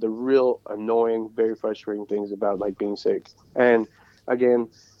were like the real annoying, very frustrating things about like being sick. And again,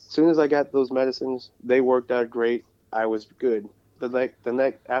 as soon as I got those medicines, they worked out great. I was good. The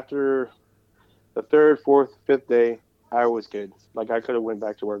next after the third, fourth, fifth day, I was good. Like I could have went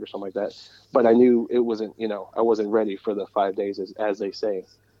back to work or something like that, but I knew it wasn't. I wasn't ready for the 5 days as they say.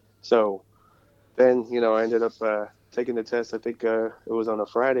 So then, I ended up taking the test. I think it was on a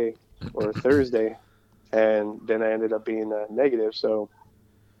Friday or a Thursday, and then I ended up being negative. So,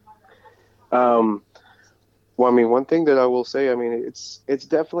 um, well, I mean, one thing that I will say, I mean, it's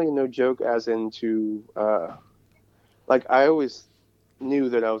definitely no joke. As into, like I always knew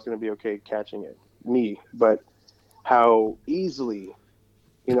that I was going to be okay catching it, me, but how easily,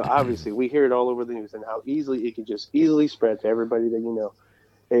 obviously we hear it all over the news, and how easily it can just easily spread to everybody that you know.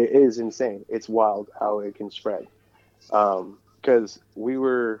 It is insane. It's wild how it can spread. Because we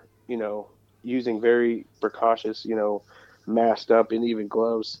were, using very precautious, masked up and even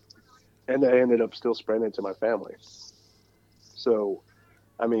gloves, and I ended up still spreading it to my family. So,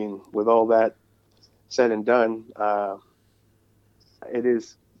 I mean, with all that said and done, it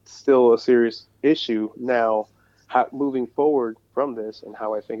is still a serious issue now. Moving forward from this and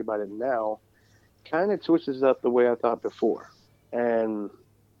how I think about it now, kind of switches up the way I thought before, and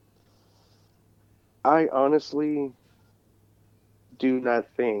I honestly do not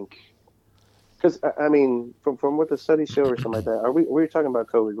think, because I mean, from what the studies show or something like that, we're talking about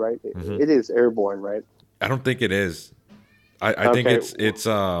COVID, right? Hmm. It is airborne, right? I don't think it is. I think Okay. it's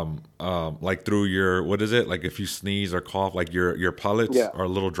like through your what is it like if you sneeze or cough like your pellets Yeah. or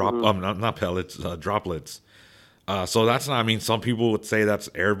little drop Hmm. not pellets droplets. So that's not. I mean, some people would say that's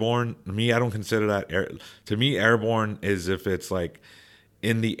airborne. Me, I don't consider that air. To me, airborne is if it's like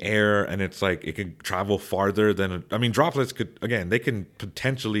in the air and it's like it can travel farther than. I mean, droplets could again they can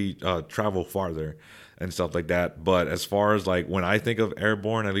potentially travel farther and stuff like that. But as far as like when I think of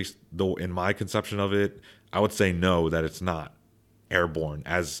airborne, at least though in my conception of it, I would say no, that it's not airborne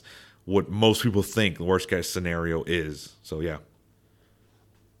as what most people think the worst case scenario is. So yeah.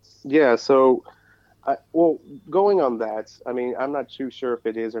 Yeah. So, well, going on that, I mean, I'm not too sure if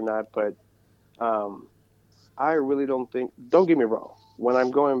it is or not, but um, I really don't think. Don't get me wrong. When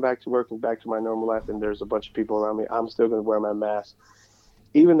I'm going back to work and back to my normal life, and there's a bunch of people around me, I'm still going to wear my mask,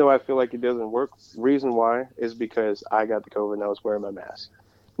 even though I feel like it doesn't work. Reason why is because I got the COVID and I was wearing my mask.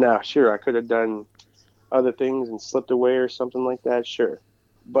 Now, sure, I could have done other things and slipped away or something like that, sure.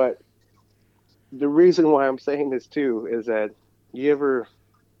 But the reason why I'm saying this too is that you ever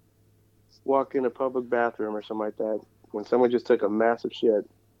walk in a public bathroom or something like that when someone just took a massive shit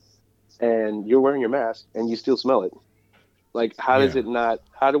and you're wearing your mask and you still smell it? Like, how does Yeah. it not?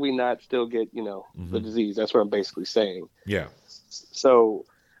 How do we not still get the Hmm. disease? That's what I'm basically saying. Yeah. So,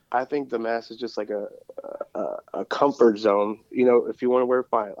 I think the mask is just like a comfort zone. If you want to wear it,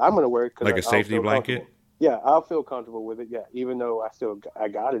 fine. I'm gonna wear it because Like a I'll safety feel comfortable. blanket. Yeah, I'll feel comfortable with it. Yeah, even though I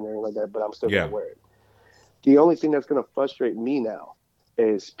got it and everything like that, but I'm still gonna Yeah. wear it. The only thing that's gonna frustrate me now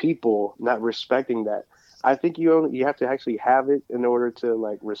is people not respecting that. I think you have to actually have it in order to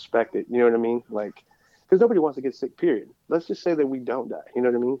like respect it. You know what I mean? Like, because nobody wants to get sick. Period. Let's just say that we don't die. You know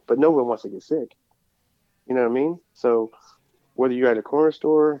what I mean? But no one wants to get sick. You know what I mean? So whether you're at a corner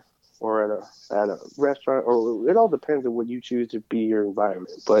store or at a restaurant, or it all depends on what you choose to be your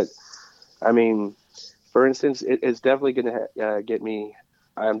environment. But I mean, for instance, it's definitely going to get me.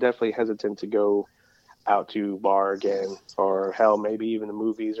 I'm definitely hesitant to go out to bar again, or hell, maybe even the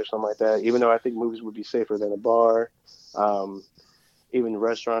movies or something like that. Even though I think movies would be safer than a bar, um, even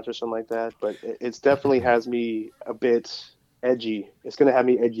restaurants or something like that. But it's definitely has me a bit edgy. It's going to have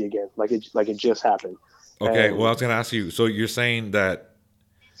me edgy again, like it just happened. Okay. Well, I And was gonna ask you. So you're saying that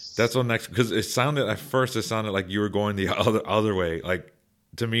that's what next? Because it sounded at first, it sounded like you were going the other way. Like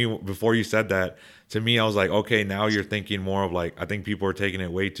to me before you said that. To me, I was like, okay, now you're thinking more of like, I think people are taking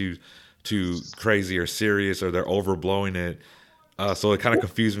it way too crazy or serious, or they're overblowing it. So it kind of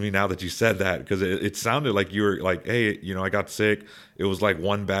confused me now that you said that, because it sounded like you were like, hey, I got sick. It was like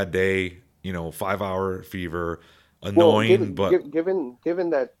one bad day, 5-hour fever, Well, annoying, but given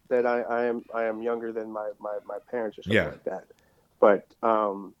that I am younger than my parents or something yeah, like that, but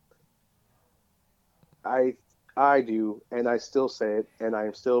I I do, and I still say it, and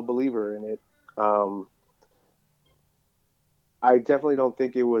I'm still a believer in it. Um, I definitely don't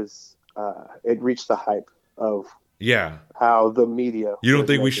think it reached the hype of yeah. how the media You don't was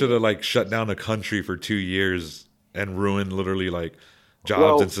think we making should have it. like shut down a country for 2 years and ruined literally like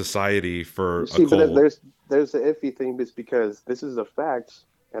jobs and Well, society for you a see, but cold there's the iffy thing, is because this is a fact,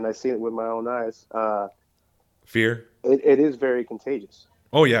 and I see it with my own eyes. fear? It is very contagious.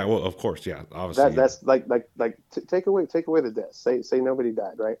 Oh yeah, well of course, yeah, That obviously. that's take away the death. Say nobody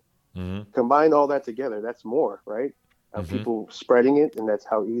died, right? Hmm. Combine all that together, that's more, right? Hmm. People spreading it, and that's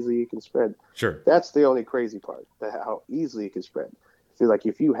how easily it can spread. Sure. That's the only crazy part, that how easily it can spread. See, like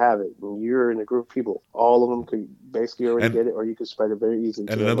if you have it and you're in a group of people, all of them could basically already And get it, or you could spread it very easily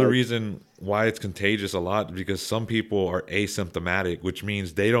to And them. another Like, reason why it's contagious a lot is because some people are asymptomatic, which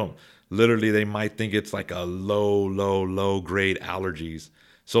means they don't literally, they might think it's like a low grade allergies.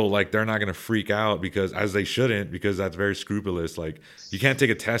 So like they're not going to freak out, because as they shouldn't, because that's very scrupulous. Like you can't take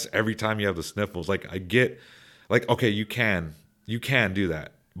a test every time you have the sniffles. Like I get like okay, you can do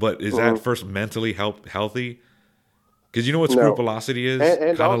that. But is that mhm. first mentally healthy? Cuz you know what No, scrupulosity is?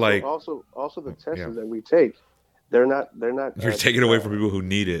 and Kind of also like also the tests yeah. that we take, they're not You're taking away from people who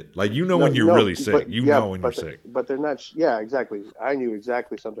need it. Like no, when you're really no, sick. but You yeah, know when you're sick. but they're not. Yeah, exactly. I knew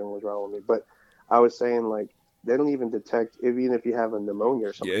exactly something was wrong with me, but I was saying, like, they don't even detect, even if you have a pneumonia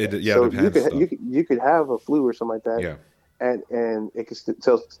or something Yeah, like that. yeah, it So depends stuff. you could have a flu or something like that, Yeah, and it could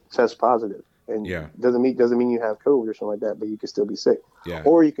still test positive, and yeah, doesn't mean you have COVID or something like that, but you can still be sick, yeah,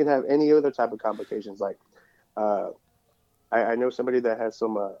 or you can have any other type of complications. Like, uh, I know somebody that has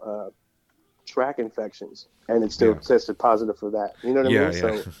some track infections, and it still yeah, tested positive for that. You know what I yeah, mean?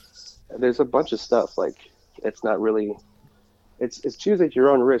 yeah. So there's a bunch of stuff, like, it's not really, it's choose at your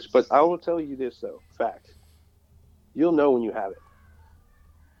own risk. But I will tell you this, though, fact: you'll know when you have it.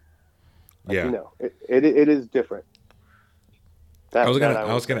 Like, Yeah. it is different. That I I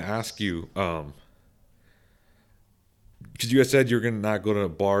will was say. gonna ask you, because you had said you're gonna not go to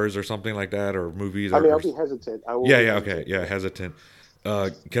bars or something like that, or movies, I mean, I'll or be hesitant. I will yeah, be yeah, okay, hesitant, yeah, hesitant.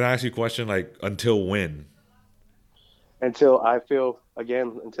 Can I ask you a question? Like, until when? until I feel,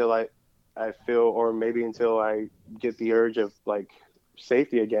 again, until I feel, or maybe until I get the urge of, like,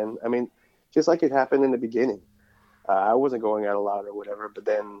 safety again. I mean, just like it happened in the beginning. I wasn't going out a lot or whatever, but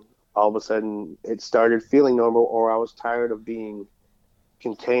then all of a sudden it started feeling normal, or I was tired of being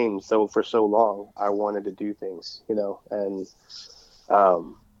contained for so long. I wanted to do things, and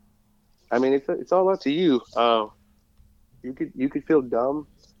um, I mean, it's all up to you. You could feel dumb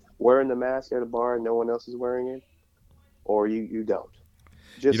wearing the mask at a bar and no one else is wearing it, or you don't.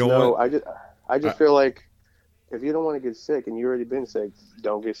 You Just know know, what? I I, just feel like, if you don't want to get sick and you already been sick,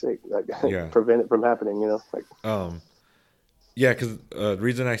 don't get sick. Like, yeah. prevent it from happening. Like, Um. Yeah, because the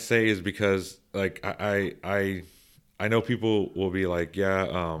reason I say is because like I know people will be like, yeah,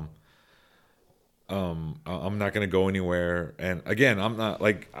 I'm not gonna go anywhere, and again, I'm not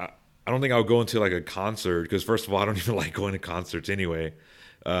like I don't think I'll go into like a concert, because first of all, I don't even like going to concerts anyway.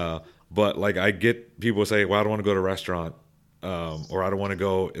 Uh, but like I get people say, well, I don't want to go to a restaurant, or I don't want to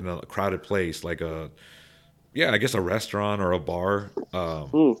go in a crowded place like a yeah, I guess a restaurant or a bar.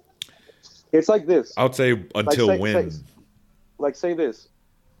 hmm. It's like this. I would say Like, until when. say this.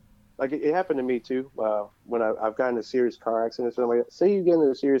 Like, it happened to me too. When I've gotten a serious car accident, something like that. Say you get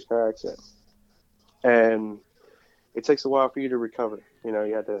into a serious car accident, and it takes a while for you to recover. You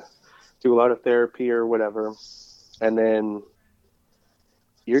have to do a lot of therapy or whatever, and then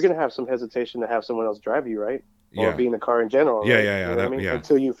you're gonna have some hesitation to have someone else drive you, right? Or Yeah, be in the car in general, yeah, right? yeah, You yeah. know what I That mean? yeah,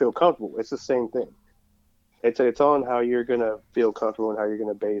 Until you feel comfortable. It's the same thing. It's on how you're gonna feel comfortable and how you're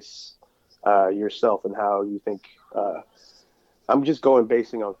gonna base yourself, and how you think. I'm just going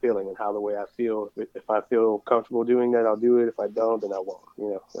basing on feeling and how the way I feel. If I feel comfortable doing that, I'll do it. If I don't, then I won't.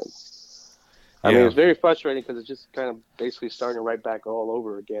 Like, I mean, yeah. it's very frustrating because it's just kind of basically starting right back all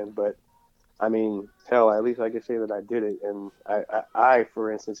over again. But I mean, hell, at least I can say that I did it. And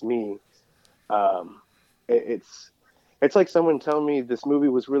for instance, me, um, it's like someone telling me this movie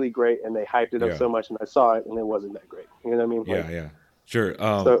was really great and they hyped it up Yeah. so much, and I saw it and it wasn't that great. You know what I mean? Like, Yeah, yeah. Sure.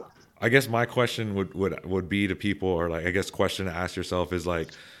 so. I guess my question would be to people, or like I guess question to ask yourself is like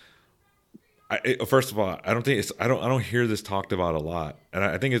First of all, I don't think it's I don't hear this talked about a lot, and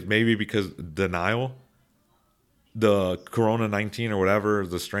I think it's maybe because denial, the Corona 19 or whatever,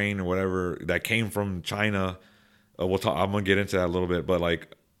 the strain or whatever that came from China. We'll talk. I'm gonna get into that a little bit, but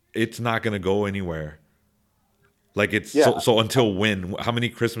like, it's not gonna go anywhere. Like it's Yeah. so until when? How many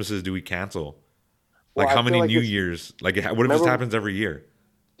Christmases do we cancel? Well, Like I how feel many like New it's, Years? Like what if this remember, happens every year?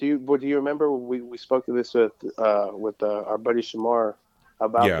 do you remember we spoke to this with our buddy Shamar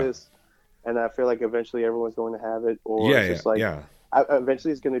about Yeah, this, and I feel like eventually everyone's going to have it, or yeah, it's yeah, just like yeah.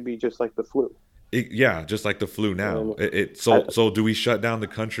 eventually it's going to be just like the flu. Yeah, just like the flu now. And I, So do we shut down the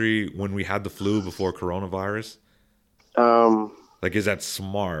country when we had the flu before coronavirus? um, Like, is that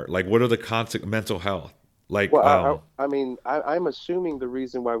smart? Like, what are the consequences? Mental health. Like, well, I mean, I'm assuming the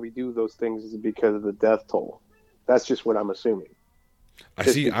reason why we do those things is because of the death toll. That's just what I'm assuming. I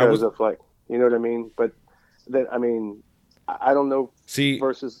Just see. I because was of like, you know what I mean? But then, I mean, I don't know see.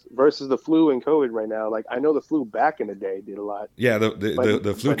 versus the flu and COVID right now. Like, I know the flu back in the day did a lot, Yeah, but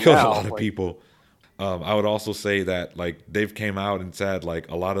the flu but killed a now, lot of like, people. I would also say that like they've came out and said like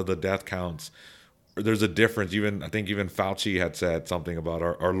a lot of the death counts. There's a difference. Even I think even Fauci had said something about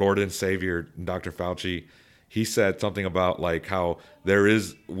our Lord and Savior, Dr. Fauci. He said something about like how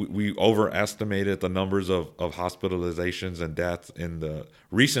we overestimated the numbers of hospitalizations and deaths in the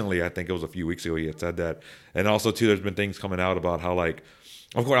recently. I think it was a few weeks ago he had said that, and also too there's been things coming out about how like,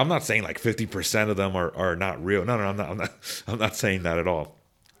 of course I'm not saying like 50% of them are not real. No, I'm not saying that at all.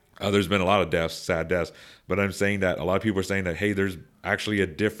 There's been a lot of deaths, sad deaths, but I'm saying that a lot of people are saying that, hey, there's actually a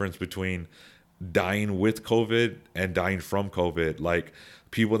difference between dying with COVID and dying from COVID. Like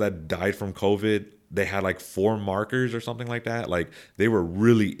people that died from COVID, they had like 4 markers or something like that. Like they were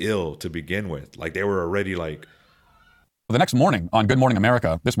really ill to begin with. Like they were already like. The next morning on Good Morning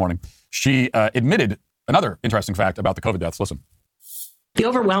America, this morning, she admitted another interesting fact about the COVID deaths. Listen. The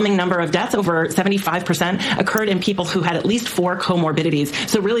overwhelming number of deaths, over 75%, occurred in people who had at least 4 comorbidities.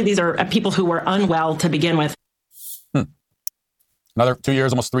 So really, these are people who were unwell to begin with. Another 2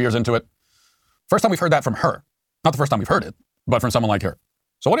 years, almost 3 years into it. First time we've heard that from her. Not the first time we've heard it, but from someone like her.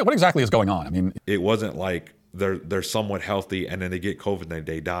 So what exactly is going on? I mean, it wasn't like they're somewhat healthy and then they get COVID and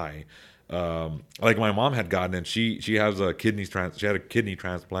they die. Like my mom had gotten it. She has she had a kidney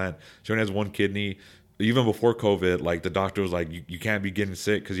transplant. She only has 1 kidney. Even before COVID, like the doctor was like, you can't be getting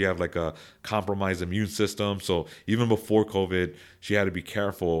sick because you have like a compromised immune system. So even before COVID, she had to be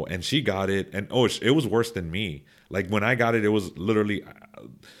careful, and she got it. And it was worse than me. Like when I got it, it was literally,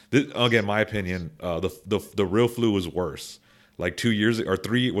 again, my opinion, the real flu was worse. Like 2 years or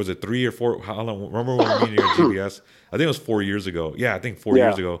 3, was it 3 or 4? How long? Remember when we were meeting at GBS? I think it was 4 years ago. Yeah, I think 4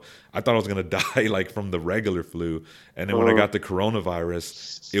 years ago. I thought I was gonna die like from the regular flu, and then when I got the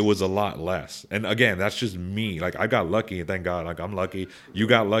coronavirus, it was a lot less. And again, that's just me. Like I got lucky, and thank God. Like I'm lucky. You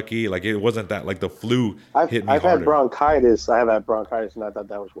got lucky. Like it wasn't that. Like the flu hit me I've harder. had bronchitis. I have had bronchitis, and I thought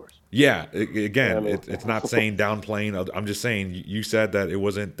that was worse. Yeah, again, it's not saying downplaying. I'm just saying you said that it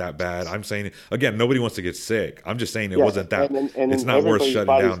wasn't that bad. I'm saying again, nobody wants to get sick. I'm just saying it wasn't that. And it's not worth shutting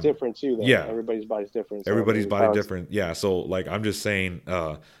down. Everybody's different too. Though. Yeah, everybody's body's different. So everybody's body different. Yeah, so like I'm just saying,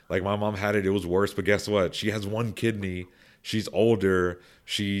 like my mom had it. It was worse, but guess what? She has 1 kidney. She's older.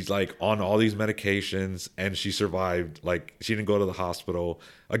 She's like on all these medications, and she survived. Like she didn't go to the hospital.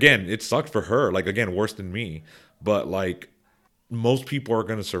 Again, it sucked for her. Like again, worse than me. But like most people are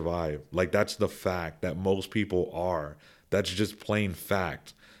going to survive. Like that's the fact that most people are. That's just plain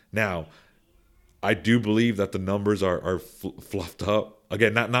fact. Now, I do believe that the numbers are fluffed up.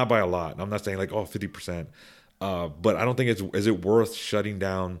 Again, not by a lot. I'm not saying like 50%. But I don't think is it worth shutting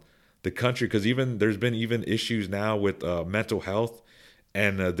down the country, because even there's been even issues now with mental health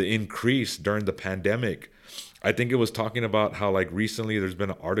and the increase during the pandemic. I think it was talking about how like recently there's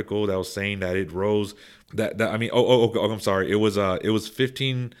been an article that was saying that it rose that I mean I'm sorry, it was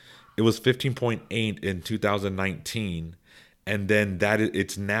 15.8 in 2019, and then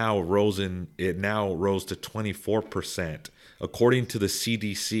it now rose to 24%. According to the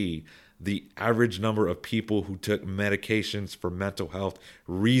CDC, the average number of people who took medications for mental health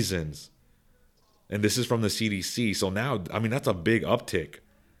reasons, and this is from the CDC. So now, I mean, that's a big uptick,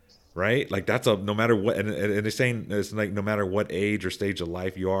 right? Like that's no matter what, and they're saying it's like no matter what age or stage of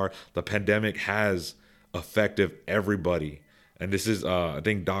life you are, the pandemic has affected everybody. And this is, I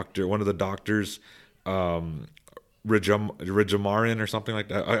think, one of the doctors, Rajamarin or something like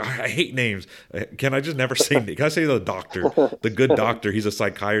that. I hate names. Can I just never say? Can I say the doctor, the good doctor? He's a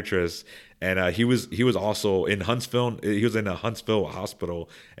psychiatrist, and he was also in Huntsville. He was in a Huntsville hospital,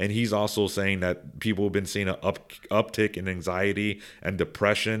 and he's also saying that people have been seeing an uptick in anxiety and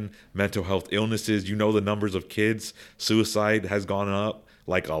depression, mental health illnesses. You know, the numbers of kids suicide has gone up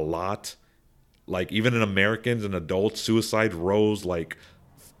like a lot. like even in Americans and adults, suicide rose like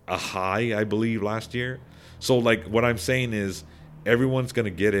a high, I believe, last year. So like what I'm saying is everyone's gonna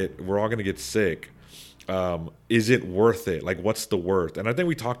get it. We're all gonna get sick. Is it worth it? Like, what's the worth? And I think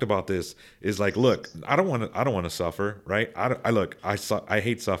we talked about this. Is like, look, I don't want to suffer, right? I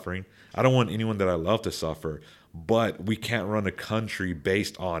hate suffering. I don't want anyone that I love to suffer. But we can't run a country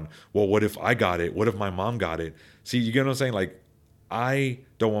based on, well, what if I got it? What if my mom got it? See, you get what I'm saying? Like, I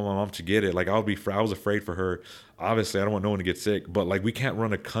don't want my mom to get it. Like, I was afraid for her. Obviously, I don't want no one to get sick. But like, we can't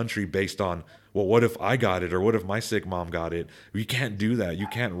run a country based on, well, what if I got it, or what if my sick mom got it? We can't do that. You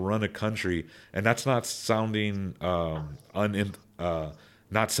can't run a country, and that's not sounding not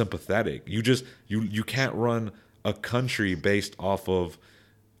sympathetic. You can't run a country based off of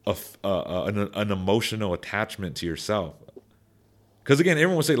an emotional attachment to yourself. Because again,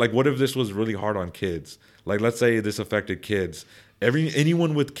 everyone would say, like, what if this was really hard on kids? Like, let's say this affected kids.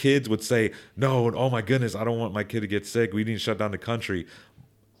 Anyone with kids would say, no, oh my goodness, I don't want my kid to get sick. We need to shut down the country.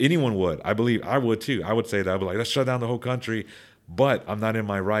 Anyone would. I believe I would too. I would say that. I'd be like, let's shut down the whole country. But I'm not in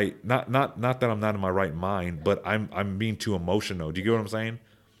my right. Not that I'm not in my right mind, but I'm being too emotional. Do you get what I'm saying?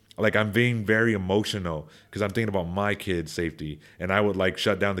 Like, I'm being very emotional because I'm thinking about my kids' safety, and I would like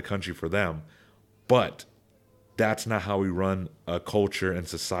shut down the country for them. But that's not how we run a culture and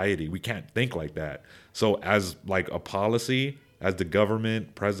society. We can't think like that. So as like a policy, as the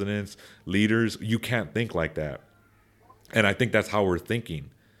government, presidents, leaders, you can't think like that. And I think that's how we're thinking.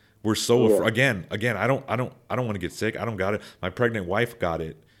 We're so again, I don't want to get sick. I don't got it. My pregnant wife got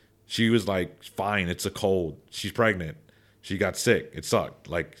it. She was like, fine, it's a cold. She's pregnant. She got sick. It sucked.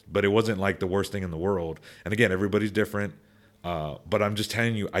 Like, but it wasn't like the worst thing in the world. And again, everybody's different. But I'm just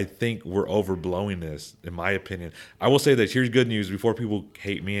telling you, I think we're overblowing this, in my opinion. I will say this. Here's good news before people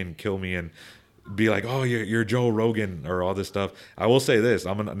hate me and kill me and be like, oh, you're Joe Rogan or all this stuff. I will say this.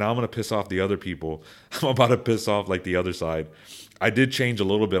 I'm gonna piss off the other people. I'm about to piss off like the other side. I did change a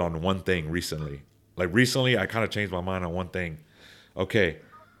little bit on one thing recently. Like recently, I kind of changed my mind on one thing. Okay,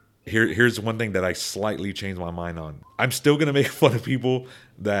 here's one thing that I slightly changed my mind on. I'm still gonna make fun of people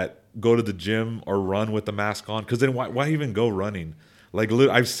that go to the gym or run with the mask on, because then why even go running? Like,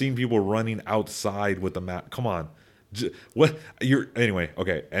 I've seen people running outside with the mask. Come on, anyway?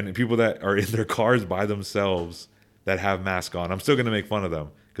 Okay, and people that are in their cars by themselves that have masks on, I'm still gonna make fun of them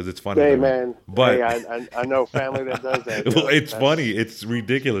because it's funny. Hey man, but hey, I know family that does that. Well, it's funny, it's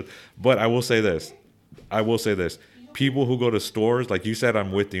ridiculous. But I will say this. People who go to stores, like you said,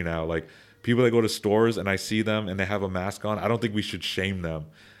 I'm with you now. Like, people that go to stores and I see them and they have a mask on, I don't think we should shame them.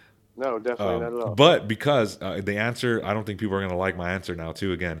 No, definitely not at all. But because the answer, I don't think people are going to like my answer now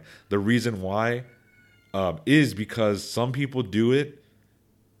too. Again, the reason why is because some people do it.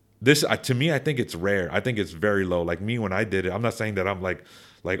 This to me, I think it's rare. I think it's very low. Like me, when I did it, I'm not saying that I'm like,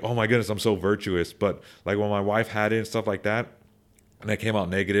 oh my goodness, I'm so virtuous. But like when my wife had it and stuff like that, and I came out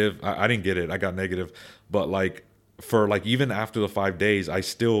negative, I didn't get it. I got negative. But like for like even after the 5 days, I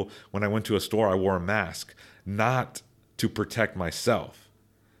still, when I went to a store, I wore a mask, not to protect myself.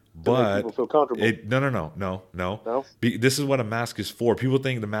 But people feel comfortable. No. This is what a mask is for. People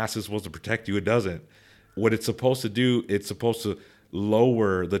think the mask is supposed to protect you. It doesn't. What it's supposed to do, it's supposed to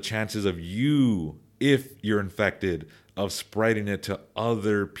lower the chances of you, if you're infected, of spreading it to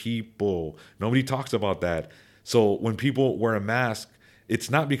other people. Nobody talks about that. So when people wear a mask, it's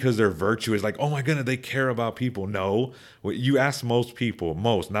not because they're virtuous, like, oh my goodness, they care about people. No. You ask most people,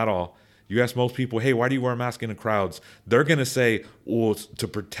 not all. You ask most people, hey, why do you wear a mask in the crowds? They're going to say, well, it's to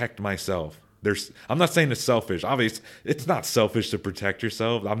protect myself. I'm not saying it's selfish. Obviously, it's not selfish to protect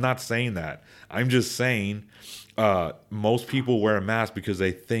yourself. I'm not saying that. I'm just saying most people wear a mask because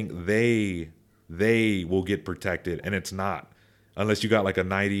they think they will get protected, and it's not. Unless you got like a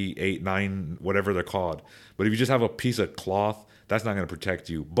 98, 9, whatever they're called. But if you just have a piece of cloth, that's not going to protect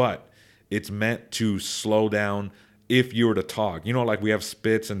you. But it's meant to slow down if you were to talk. You know, like we have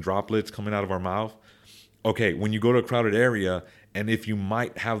spits and droplets coming out of our mouth. Okay, when you go to a crowded area, and if you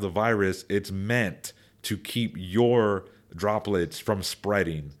might have the virus, it's meant to keep your droplets from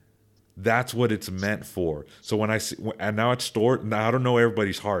spreading. That's what it's meant for. So when I see, and now it's stored, now I don't know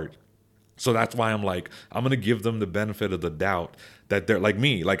everybody's heart. So that's why I'm like, I'm going to give them the benefit of the doubt that they're like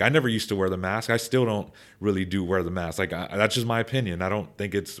me. Like, I never used to wear the mask. I still don't really wear the mask. Like, that's just my opinion. I don't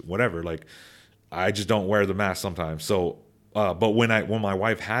think it's whatever. Like, I just don't wear the mask sometimes. So, but when my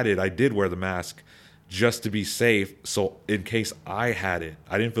wife had it, I did wear the mask just to be safe. So in case I had it,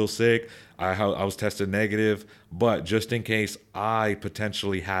 I didn't feel sick. I was tested negative, but just in case I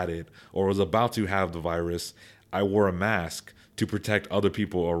potentially had it or was about to have the virus, I wore a mask to protect other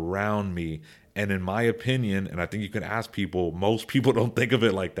people around me. And in my opinion, and I think you can ask people, most people don't think of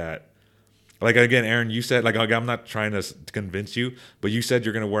it like that. Like again, Aaron, you said like I'm not trying to convince you, but you said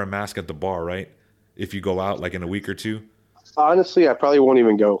you're gonna wear a mask at the bar, right? If you go out like in a week or two. Honestly, I probably won't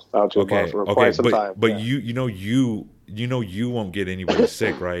even go out to a bar Okay, for okay, quite some time. but Yeah. you won't get anybody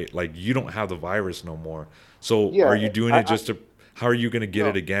sick, right? Like you don't have the virus no more. So are Yeah, you doing it just to? How are you gonna get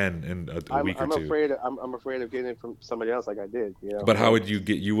it no, again in a week or I'm two? afraid. I'm afraid of getting it from somebody else, like I did. You know. But how Like, would you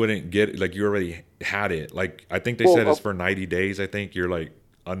get? You wouldn't get like you already had it. Like I think they well, said it's for 90 days. I think you're like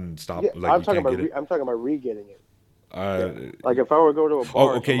yeah, unstoppable. Like you can't get it. I'm talking about re-getting it. Uh, Yeah. Like if I were to go to a oh,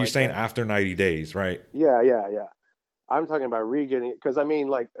 bar or okay. something You're like saying that. after 90 days, right? Yeah, yeah, yeah. I'm talking about re-getting it because I mean,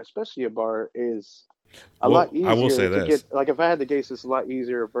 like, especially a bar is a Well, lot I will say easier to this. get. Like, if I had the case, it's a lot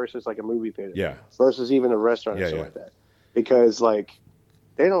easier versus like a movie theater Yeah, versus even a restaurant or yeah, something yeah, like that. Because like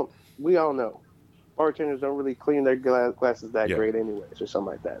they don't. We all know bartenders don't really clean their glasses that yeah, great anyways or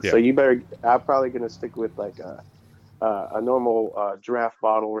something like that. yeah. So you better. I'm probably gonna stick with like a normal draft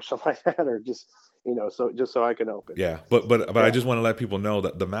bottle or something like that, or just so just so I can open. Yeah, but I Yeah, just want to let people know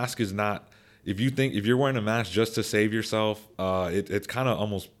that the mask is not. If you're wearing a mask just to save yourself, it's kind of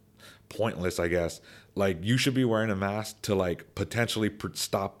almost pointless, I guess. Like you should be wearing a mask to like potentially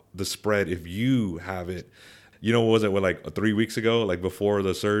stop the spread if you have it. You know, what was it with like 3 weeks ago, like before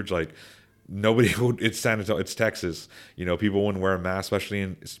the surge, like nobody would. It's San Antonio, it's Texas. You know, people wouldn't wear a mask, especially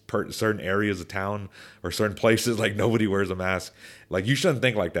in certain areas of town or certain places. Like nobody wears a mask. Like you shouldn't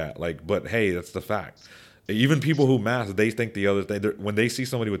think like that. Like, but hey, that's the fact. Even people who mask, they think the other thing. When they see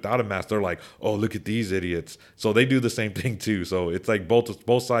somebody without a mask, they're like, "Oh, look at these idiots." So they do the same thing too. So it's like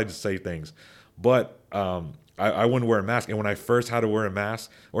both sides say things. But I wouldn't wear a mask. And when I first had to wear a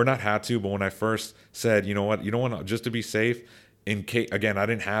mask, or not had to, but when I first said, you know what, just to be safe, in case again I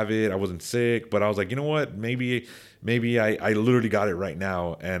didn't have it, I wasn't sick, but I was like, you know what, maybe I literally got it right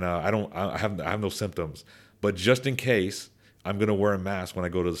now, and I have no symptoms, but just in case. I'm gonna wear a mask when I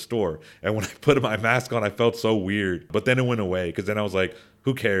go to the store. And when I put my mask on, I felt so weird. But then it went away because then I was like,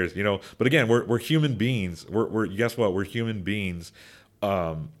 who cares, you know? But again, we're human beings. We're guess what? We're human beings.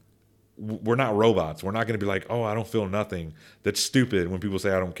 We're not robots. We're not gonna be like, oh, I don't feel nothing. That's stupid. When people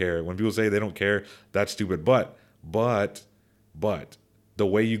say I don't care. When people say they don't care, that's stupid. But the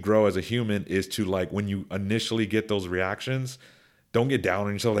way you grow as a human is to like when you initially get those reactions, don't get down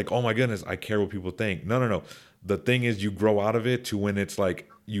on yourself like, oh my goodness, I care what people think. No. The thing is you grow out of it to when it's like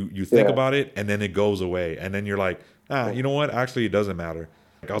you think yeah, about it and then it goes away. And then you're like, yeah. you know what? Actually, it doesn't matter.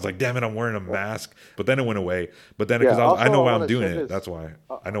 Like I was like, damn it, I'm wearing a mask. But then it went away. But then Yeah. because I Also, know I why want I'm to doing shed it. this. That's why.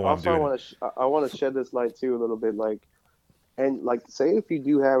 Uh, I know why I'm Also, doing it. I want to shed this light too a little bit. Like, and like, say if you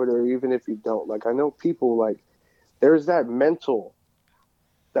do have it, or even if you don't. Like, I know people like there's that mental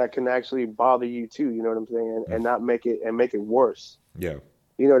that can actually bother you too. You know what I'm saying? And not make it worse. Yeah.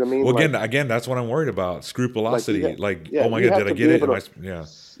 You know what I mean? Well, again, that's what I'm worried about. Like you Scrupulosity. got, Like, yeah, oh my you God, have did I to be get it? able Am I? to, Yeah.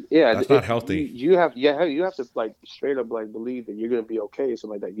 yeah, That's not healthy. you have to like straight up like believe that you're gonna be okay,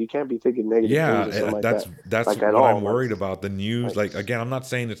 something like that. You can't be thinking negative Yeah, things or something like that's like at what I'm all. worried about. The news, Like, like again, I'm not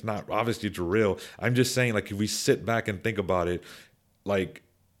saying it's not obviously it's real. I'm just saying like if we sit back and think about it, like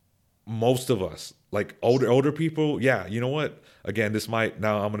most of us, like older people, yeah, you know what? Again, this might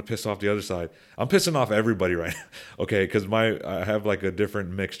now I'm gonna piss off the other side. I'm pissing off everybody right now, okay? Because I have like a different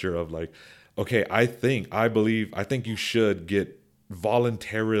mixture of like, okay, I think you should get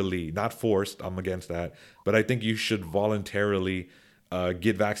voluntarily, not forced. I'm against that, but I think you should voluntarily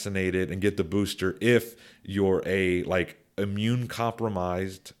get vaccinated and get the booster if you're a like immune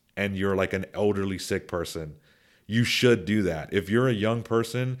compromised and you're like an elderly sick person. You should do that. If you're a young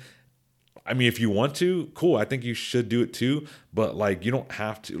person, I mean, if you want to, cool. I think you should do it too. But like, you don't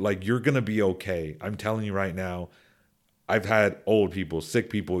have to. Like, you're gonna be okay. I'm telling you right now. I've had old people, sick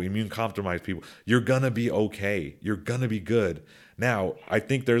people, immune compromised people. You're gonna be okay. You're gonna be good. Now, I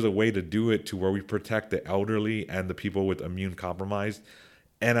think there's a way to do it to where we protect the elderly and the people with immune compromised,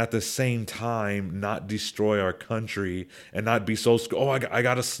 and at the same time not destroy our country and not be so I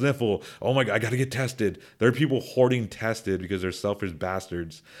got a sniffle, oh my God, I got to get tested. There are people hoarding tested because they're selfish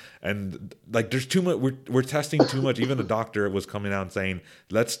bastards, and like there's too much, we're testing too much. Even the doctor was coming out and saying,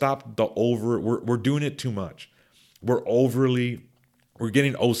 let's stop we're doing it too much. We're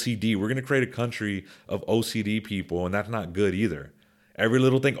getting OCD. We're going to create a country of OCD people, and that's not good either. Every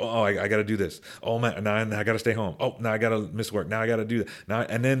little thing, I got to do this. Oh man, now I got to stay home. Oh, now I got to miss work. Now I got to do that. Now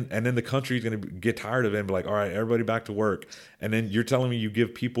and then the country's going to get tired of it and be like, all right, everybody back to work. And then you're telling me you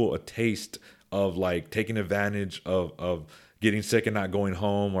give people a taste of like taking advantage of getting sick and not going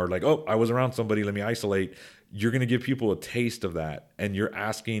home, or like, oh, I was around somebody, let me isolate. You're going to give people a taste of that, and you're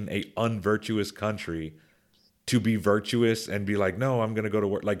asking a unvirtuous country to be virtuous and be like, no, I'm going to go to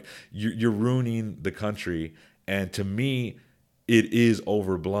work. Like you're ruining the country. And to me, it is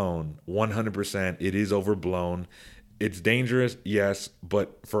overblown. 100%, it is overblown. It's dangerous, yes,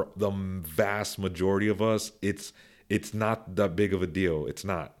 but for the vast majority of us, it's not that big of a deal. It's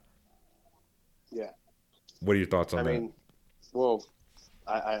not. Yeah. What are your thoughts on I that? mean, well,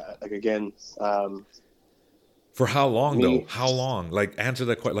 I like again. For how long Me- though? How long? Like answer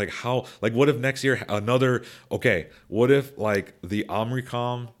that question. Like how? Like what if next year another? Okay, what if like the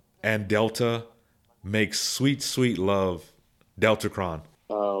Omicron and Delta makes sweet, sweet love, Deltacron?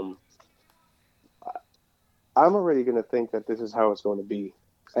 Um, I'm already going to think that this is how it's going to be.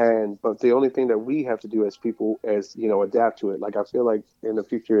 But the only thing that we have to do as people, as you know, adapt to it. Like I feel like in the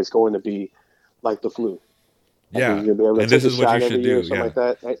future it's going to be like the flu. Like Yeah, you're gonna be able to and take this a is what shot you every should year do. or something Yeah, like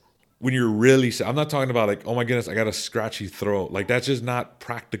that. Right? when you're really sick. I'm not talking about like, oh my goodness, I got a scratchy throat. Like that's just not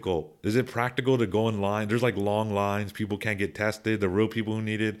practical. Is it practical to go in line? There's like long lines. People can't get tested. The real people who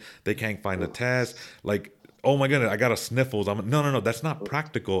need it, they can't find a test. Like, oh my goodness, I got a sniffles. No. That's not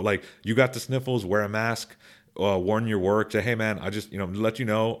practical. Like you got the sniffles, wear a mask. Warn your work. Say, hey man, I just let you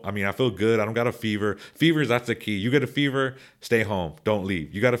know. I mean, I feel good. I don't got a fever. Fevers, that's the key. You get a fever, stay home. Don't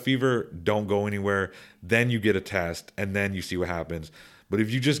leave. You got a fever, don't go anywhere. Then you get a test, and then you see what happens. But if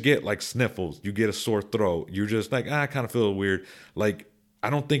you just get like sniffles, you get a sore throat, you're just like, I kind of feel weird. Like, I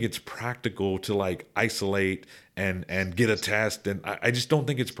don't think it's practical to like isolate and get a test. And I just don't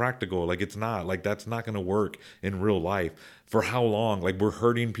think it's practical. Like, it's not. Like, that's not going to work in real life. For how long? Like, we're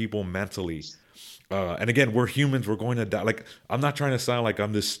hurting people mentally. And again, we're humans. We're going to die. Like, I'm not trying to sound like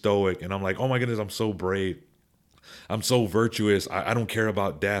I'm this stoic and I'm like, oh my goodness, I'm so brave. I'm so virtuous. I don't care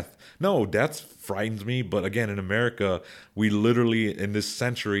about death. No, death frightens me. But again, in America, we literally, in this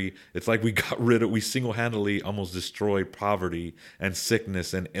century, it's like we single-handedly almost destroyed poverty and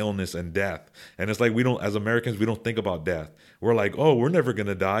sickness and illness and death. And it's like as Americans, we don't think about death. We're like, oh, we're never going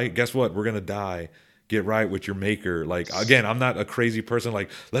to die. Guess what? We're going to die. Get right with your maker. Like, again, I'm not a crazy person like,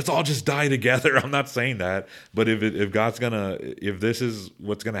 let's all just die together. I'm not saying that. But if this is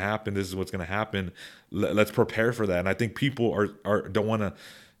what's gonna happen, this is what's gonna happen. Let's prepare for that. And I think people don't want to.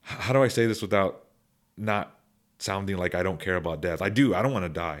 How do I say this without not sounding like I don't care about death? I do. I don't want to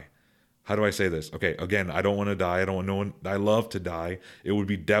die. How do I say this? Okay, again, I don't want to die. I don't want no one. I love to die. It would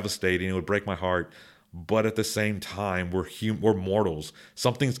be devastating. It would break my heart. But at the same time, we're mortals.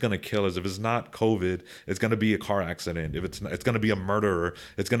 Something's gonna kill us. If it's not COVID, it's gonna be a car accident. If it's not, it's gonna be a murderer.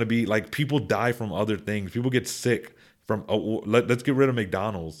 It's gonna be like people die from other things. People get sick from. Let's get rid of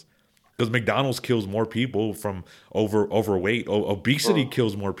McDonald's because McDonald's kills more people from overweight. Obesity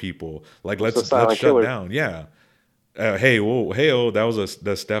kills more people. Like let's shut killer. down. Yeah. Hey, that was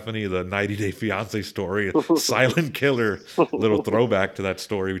the Stephanie, the 90 Day Fiance story, silent killer, little throwback to that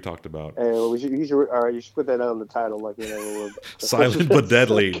story we talked about. Hey, well, you should put that on the title, like silent but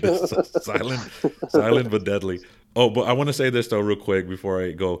deadly, silent but deadly. Oh, but I want to say this though, real quick before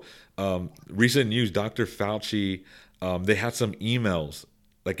I go. Recent news: Dr. Fauci, they had some emails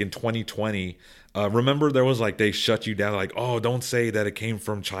like in 2020. Remember there was like they shut you down like, oh, don't say that it came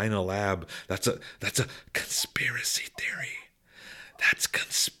from China lab. That's a conspiracy theory. That's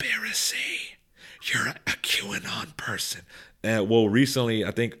conspiracy. You're a QAnon person. Well, recently,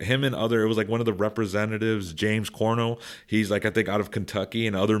 I think it was like one of the representatives, James Cornell. He's like, I think out of Kentucky,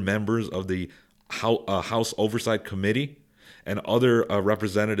 and other members of the House Oversight Committee and other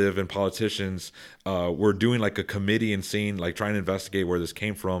representative and politicians were doing like a committee and trying to investigate where this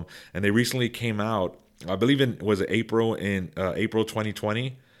came from. And they recently came out, I believe was it April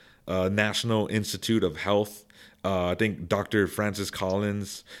 2020, National Institute of Health. I think Dr. Francis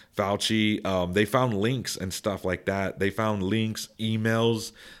Collins, Fauci, they found links and stuff like that. They found links,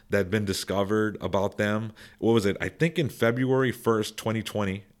 emails that had been discovered about them. What was it? I think in February 1st,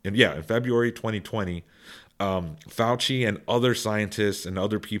 2020. And yeah, in February 2020, Fauci and other scientists and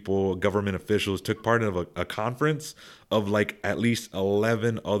other people, government officials, took part of a conference of like at least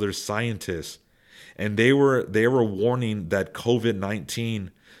 11 other scientists, and they were warning that COVID-19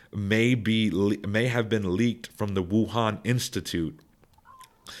 may have been leaked from the Wuhan Institute.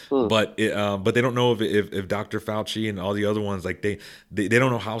 But they don't know if Dr. Fauci and all the other ones, like they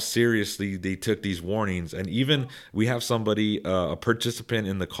don't know how seriously they took these warnings. And even we have somebody, a participant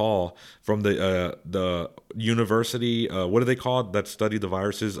in the call from the university, what are they called, that study the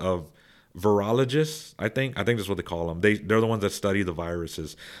viruses of virologists? I think that's what they call them. They're the ones that study the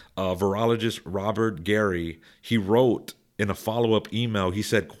viruses. Virologist Robert Gary, he wrote in a follow-up email, he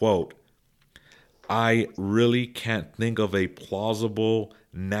said, quote, I really can't think of a plausible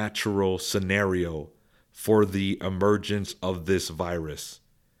natural scenario for the emergence of this virus.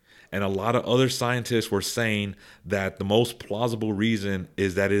 And a lot of other scientists were saying that the most plausible reason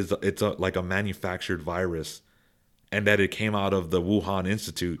is that it's like a manufactured virus and that it came out of the Wuhan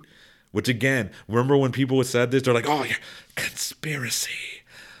Institute. Which again, remember when people said this, they're like, "Oh, yeah, conspiracy."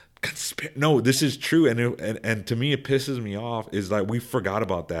 No, this is true, and to me it pisses me off is like we forgot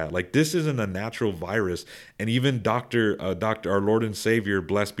about that. Like this isn't a natural virus, and even Doctor our Lord and Savior,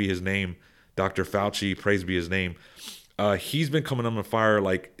 blessed be His name, Dr. Fauci, praise be His name. He's been coming on fire.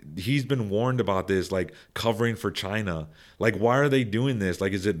 Like he's been warned about this, like covering for China. Like why are they doing this?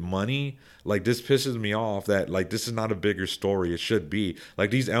 Like is it money? Like this pisses me off that like this is not a bigger story. It should be. Like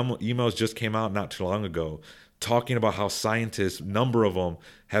these emails just came out not too long ago, talking about how scientists, number of them,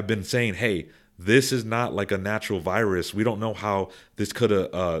 have been saying, "Hey, this is not like a natural virus. We don't know how this could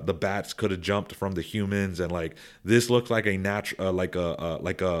have the bats could have jumped from the humans, and like this looks like a natural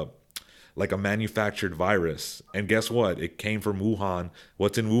like a manufactured virus." And guess what? It came from Wuhan.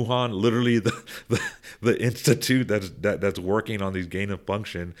 What's in Wuhan? Literally the institute that's working on these gain of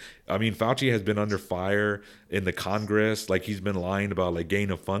function. I mean, Fauci has been under fire in the Congress. Like he's been lying about like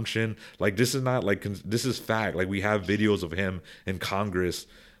gain of function. Like this is not like this is fact. Like we have videos of him in Congress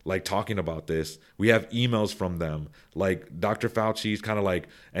like talking about this. We have emails from them. Like Dr. Fauci's kind of like,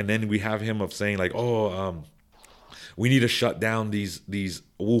 and then we have him of saying like, we need to shut down these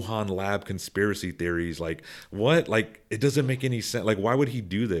Wuhan lab conspiracy theories. Like what? Like it doesn't make any sense. Like why would he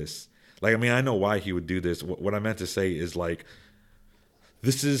do this? Like I mean, I know why he would do this. What I meant to say is like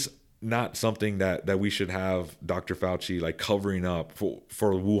this is not something that we should have Dr. Fauci like covering up for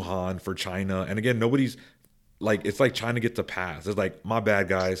Wuhan, for China. And again, nobody's like, it's like China gets a pass. It's like, my bad,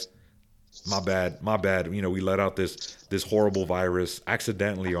 guys. My bad. You know, we let out this horrible virus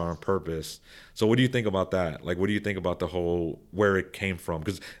accidentally or on purpose. So what do you think about that? Like, what do you think about the whole, where it came from?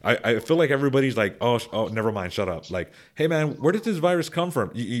 Because I feel like everybody's like, oh, never mind, shut up. Like, hey man, where did this virus come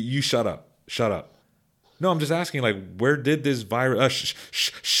from? You shut up. No, I'm just asking, like, where did this virus,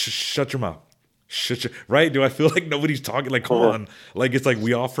 shut your mouth. Right? Do I feel like nobody's talking? Like, come on. Like, it's like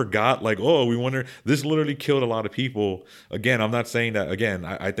we all forgot. Like, oh, we wonder. This literally killed a lot of people. Again, I'm not saying that. Again,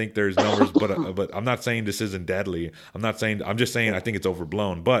 I think there's numbers, but I'm not saying this isn't deadly. I'm just saying I think it's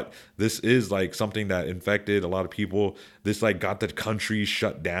overblown. But this is like something that infected a lot of people. This like got the country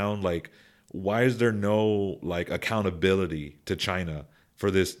shut down. Like, why is there no like accountability to China for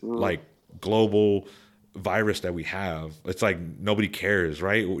this like global virus that we have? It's like nobody cares,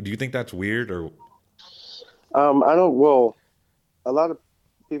 right? Do you think that's weird? Or I don't. Well, a lot of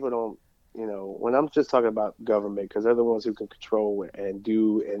people don't. You know, when I'm just talking about government, because they're the ones who can control and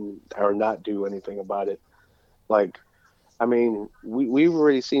do and or not do anything about it. Like, I mean, we've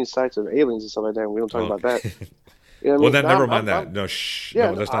already seen sights of aliens and stuff like that. And we don't talk about that. You know what I mean? Never mind that. No,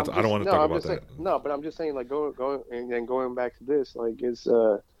 yeah, no, that's not. I don't want to talk about that. No, but I'm just saying, like, going back to this, like, it's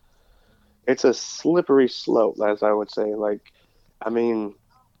a slippery slope, as I would say. Like, I mean,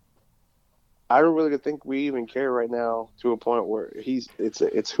 I don't really think we even care right now to a point where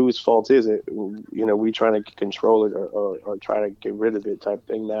it's whose fault is it? You know, we trying to control it or try to get rid of it type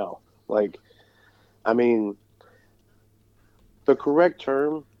thing now. Like, I mean, the correct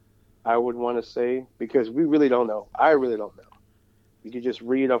term I would want to say, because we really don't know. I really don't know. You can just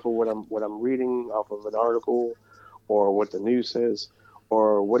read off of what I'm reading off of an article or what the news says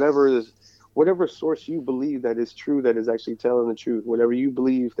or whatever source you believe that is true, that is actually telling the truth, whatever you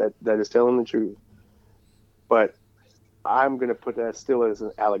believe that is telling the truth. But I'm going to put that still as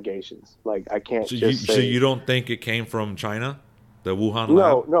an allegations. Like, I can't say. So you don't think it came from China, the Wuhan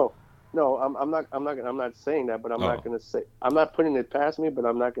lab? No. I'm not saying that, but I'm not going to say. I'm not putting it past me, but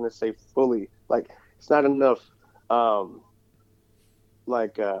I'm not going to say fully. Like, it's not enough,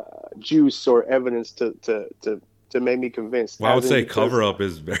 juice or evidence to make me convinced. Well, I would say cover up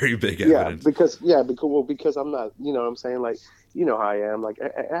is very big evidence. Because I'm not, you know what I'm saying? Like, you know how I am. Like,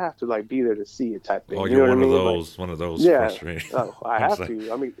 I have to like be there to see it type thing. Oh, you know you're what one of those yeah, frustrating. I have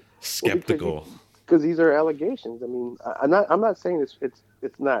to. I mean, skeptical. Because these are allegations. I mean, I'm not saying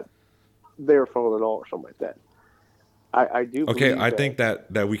it's not their fault at all or something like that. I do. Okay, I think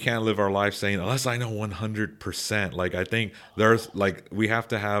that we can't live our life saying unless I know 100%. Like, I think there's like we have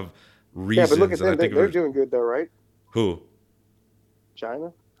to have reasons. Yeah, but look at them. They're doing good though, right? Who?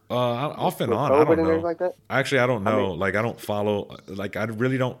 China? Off and on. I don't know. Like that? Actually, I don't know. I mean, like, I don't follow. Like, I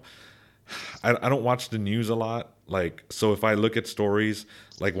really don't. I don't watch the news a lot. Like, so if I look at stories,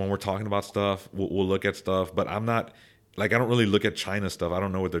 like when we're talking about stuff, we'll look at stuff. But I'm not. Like, I don't really look at China stuff. I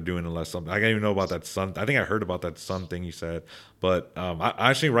don't know what they're doing unless something. I don't even know about that sun. I think I heard about that sun thing you said. But I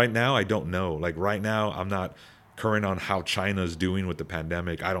actually right now I don't know. Like right now I'm not current on how China's doing with the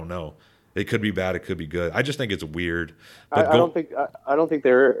pandemic. I don't know. It could be bad. It could be good. I just think it's weird. But I don't think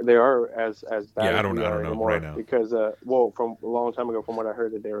they are as bad. Yeah, I don't know anymore right now because from a long time ago, from what I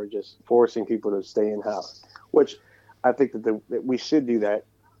heard, that they were just forcing people to stay in house, which I think that we should do that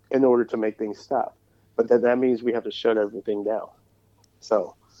in order to make things stop. But that means we have to shut everything down.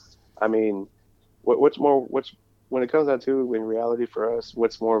 So, I mean, what's when it comes down to, in reality for us,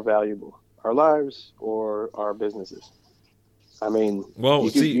 what's more valuable, our lives or our businesses? I mean, Well,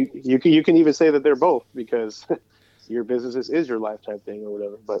 you can even say that they're both, because your businesses is your life type thing or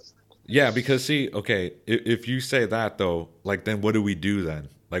whatever. But yeah, because see, okay, if you say that though, like then what do we do then?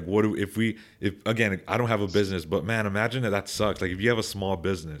 Like what do if again, I don't have a business, but man, imagine that sucks. Like if you have a small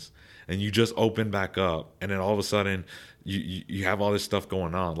business and you just open back up, and then all of a sudden you have all this stuff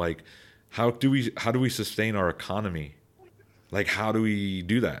going on. Like how do we sustain our economy? Like how do we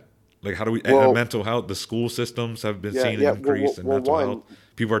do that? Like how do we and mental health? The school systems have been seeing an increase in mental health.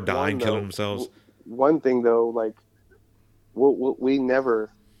 People are dying, killing themselves. One thing though, like we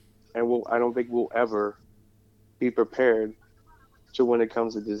never, and I don't think we'll ever be prepared to when it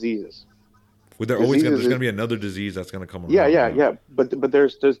comes to diseases. Well, there's going to be another disease that's going to come around. Yeah. But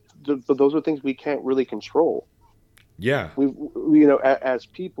there's those are things we can't really control. Yeah. We as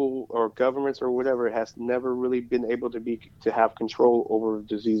people or governments or whatever, has never really been able to have control over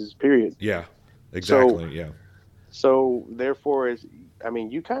diseases. Period. Yeah. Exactly. So therefore,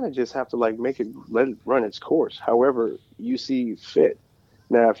 you kind of just have to let it run its course, however you see fit.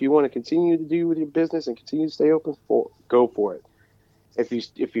 Now, if you want to continue to do with your business and continue to stay open, go for it.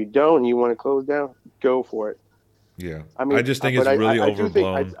 If you don't and you want to close down, go for it. Yeah. I just think it's really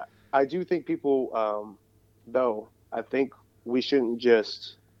overblown. I do think people, though, I think we shouldn't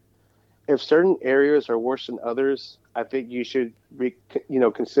just, if certain areas are worse than others, I think you should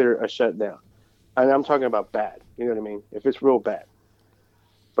consider a shutdown. And I'm talking about bad. You know what I mean? If it's real bad.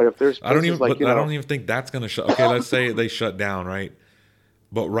 But if there's I don't even think that's going to shut. Okay, let's say they shut down, right?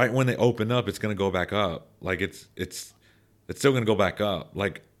 But right when they open up, it's going to go back up. Like it's still going to go back up.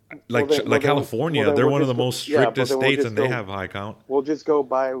 Like California, they're one of the most strictest states, and they have high count. We'll just go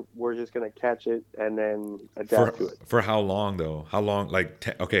by. We're just going to catch it and then adapt to it. For how long though? How long? Like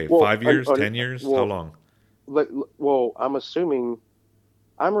 5 years, 10 years? How long? Well, I'm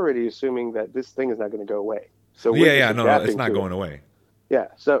already assuming that this thing is not going to go away. So no, it's not going away. Yeah.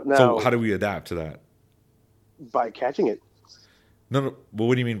 So now, so how do we adapt to that? By catching it. No. But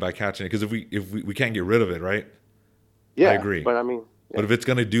what do you mean by catching it? Because if we can't get rid of it, right? Yeah, I agree. But but if it's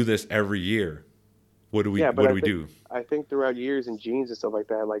going to do this every year, what do we do? I think throughout years and genes and stuff like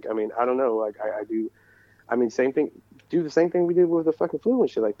that. Like, I don't know. Like, I do. Same thing. Do the same thing we did with the fucking flu and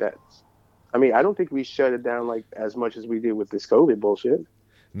shit like that. I don't think we shut it down like as much as we did with this COVID bullshit.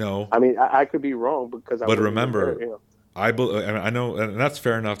 No. I could be wrong because. But remember, I know, and that's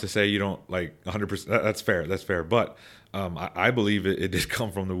fair enough to say you don't like 100%. That's fair. That's fair. But I believe it did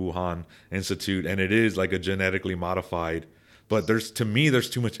come from the Wuhan Institute, and it is like a genetically modified. But there's too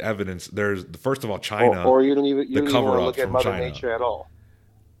much evidence. There's first of all China, or you don't even want to look at Mother China. Nature at all.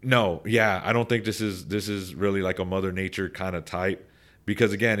 No, yeah, I don't think this is really like a Mother Nature kind of type.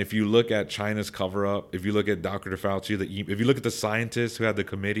 Because again, if you look at China's cover up, if you look at Dr. Fauci, if you look at the scientists who had the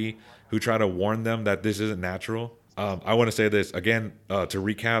committee who try to warn them that this isn't natural. I want to say this again to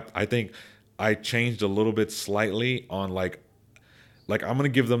recap. I think I changed a little bit slightly on like I'm going to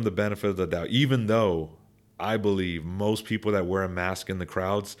give them the benefit of the doubt, even though I believe most people that wear a mask in the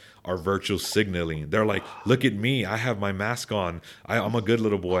crowds are virtual signaling. They're like, look at me. I have my mask on. I'm a good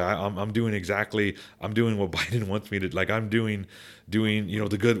little boy. I'm doing what Biden wants me to. Like I'm doing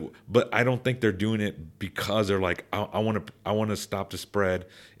the good. But I don't think they're doing it because they're like, I want to stop the spread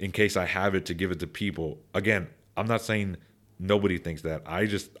in case I have it to give it to people. Again, I'm not saying nobody thinks that.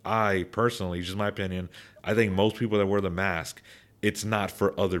 I personally, just my opinion, I think most people that wear the mask, it's not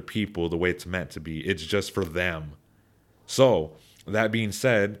for other people the way it's meant to be. It's just for them. So that being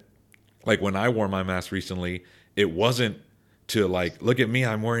said, like when I wore my mask recently, it wasn't to like, look at me,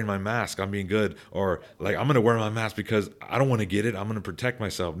 I'm wearing my mask, I'm being good. Or like, I'm going to wear my mask because I don't want to get it. I'm going to protect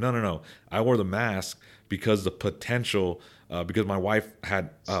myself. No. I wore the mask because the potential, because my wife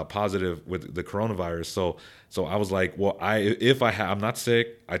had positive with the coronavirus. So I was like, well, I'm not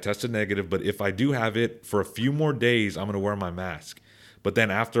sick, I tested negative, but if I do have it for a few more days, I'm going to wear my mask. But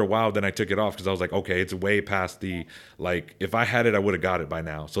then after a while, then I took it off because I was like, okay, it's way past the, like, if I had it, I would have got it by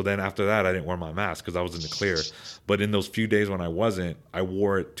now. So then after that, I didn't wear my mask because I was in the clear. But in those few days when I wasn't, I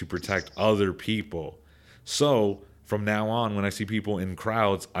wore it to protect other people. So from now on, when I see people in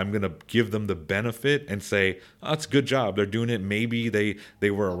crowds, I'm going to give them the benefit and say, oh, that's a good job. They're doing it. Maybe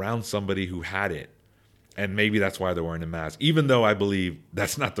they were around somebody who had it. And maybe that's why they're wearing a mask, even though I believe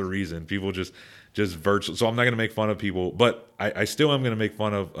that's not the reason. People just virtual. So I'm not going to make fun of people, but I still am going to make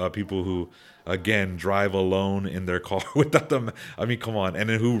fun of people who, again, drive alone in their car without them. I mean, come on. And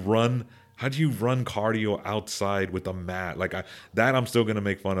then who run How do you run cardio outside with a mat? Like that I'm still going to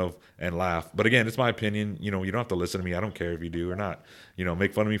make fun of and laugh. But again, it's my opinion. You know, you don't have to listen to me. I don't care if you do or not. You know,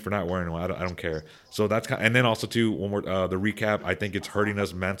 make fun of me for not wearing one. I don't care. So that's and then also too, one more, the recap, I think it's hurting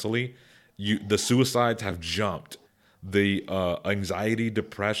us mentally. The suicides have jumped. The anxiety,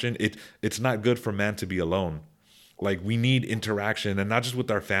 depression, it's not good for man to be alone. Like we need interaction, and not just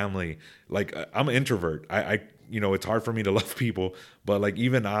with our family. Like I'm an introvert. I you know, it's hard for me to love people, but like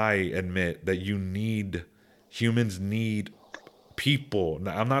even I admit that humans need people.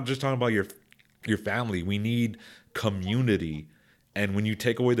 Now, I'm not just talking about your family. We need community. And when you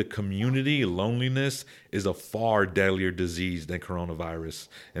take away the community, loneliness is a far deadlier disease than coronavirus,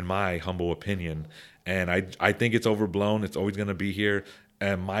 in my humble opinion. And I think it's overblown. It's always going to be here.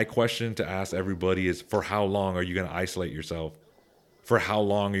 And my question to ask everybody is, for how long are you going to isolate yourself? For how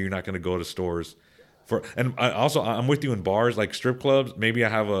long are you not going to go to stores? I'm with you in bars, like strip clubs. Maybe I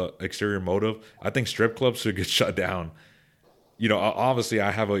have a exterior motive. I think strip clubs should get shut down. You know, obviously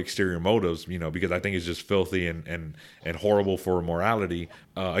I have exterior motives, you know, because I think it's just filthy and horrible for morality.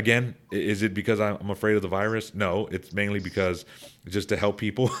 Again, is it because I'm afraid of the virus? No, it's mainly because just to help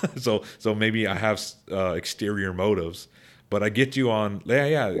people. so maybe I have exterior motives, but I get you on,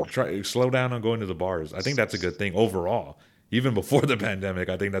 slow down on going to the bars. I think that's a good thing overall. Even before the pandemic,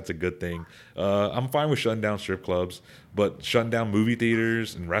 I think that's a good thing. I'm fine with shutting down strip clubs, but shutting down movie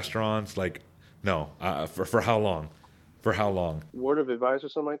theaters and restaurants, like, no. For how long? For how long? Word of advice or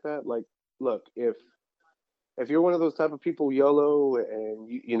something like that. Like, look, if you're one of those type of people, YOLO, and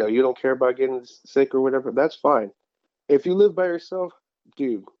you know you don't care about getting sick or whatever, that's fine. If you live by yourself,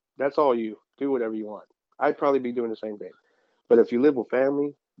 dude, that's all you. Do whatever you want. I'd probably be doing the same thing. But if you live with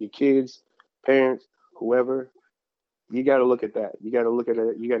family, your kids, parents, whoever, you got to look at that. You got to look at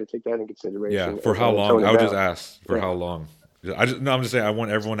it. You got to take that in consideration. Yeah. For how long? I would just ask for how long. I'm just saying. I want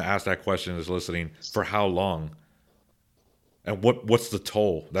everyone to ask that question that's listening. For how long? And what's the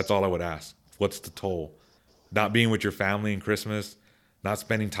toll? That's all I would ask. What's the toll? Not being with your family in Christmas, not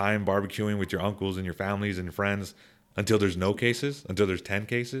spending time barbecuing with your uncles and your families and your friends until there's no cases, until there's 10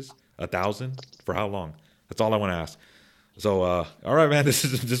 cases, 1,000. For how long? That's all I want to ask. So, all right, man.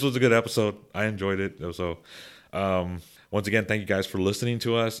 This was a good episode. I enjoyed it. So. Once again, thank you guys for listening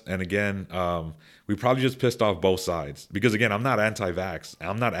to us. And again, we probably just pissed off both sides because again, I'm not anti-vax.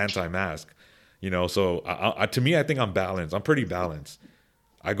 I'm not anti-mask, you know? So to me, I think I'm balanced. I'm pretty balanced.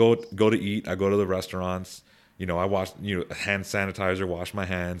 I go to eat. I go to the restaurants, you know, I wash, hand sanitizer, wash my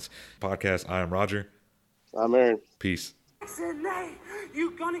hands. Podcast. I am Roger. I'm Aaron. Peace. Vaccinate.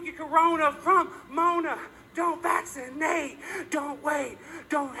 You gonna get corona from Mona. Don't vaccinate. Don't wait.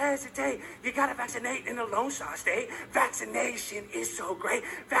 Don't hesitate. You gotta vaccinate in the Lone Star State. Vaccination is so great.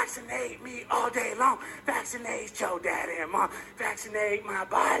 Vaccinate me all day long. Vaccinate your daddy and mom. Vaccinate my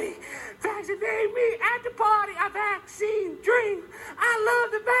body. Vaccinate me at the party. A vaccine dream. I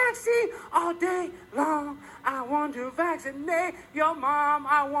love the vaccine all day long. I want to vaccinate your mom.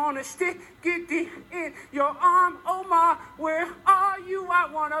 I want to stick it deep in your arm. Oh my, where are you?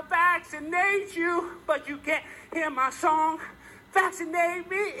 I want to vaccinate you, but you can't hear my song. Vaccinate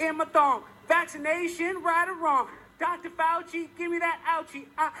me in my thong. Vaccination, right or wrong. Dr. Fauci, give me that ouchie.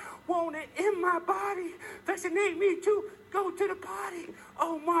 I want it in my body. Vaccinate me to go to the party.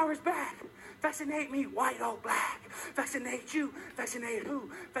 Omar is back. Vaccinate me, white or black. Vaccinate you. Vaccinate who?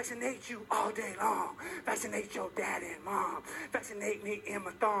 Vaccinate you all day long. Vaccinate your daddy and mom. Vaccinate me in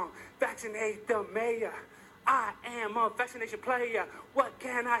my thong. Vaccinate the mayor. I am a vaccination player. What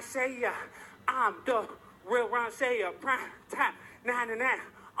can I say? I'm the real Ron Sayer. Prime time, 99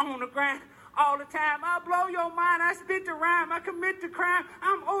 on the grind. All the time, I blow your mind, I spit the rhyme, I commit the crime.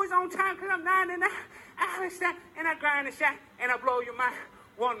 I'm always on time because I'm 99. I stand and I grind and shine and I blow your mind.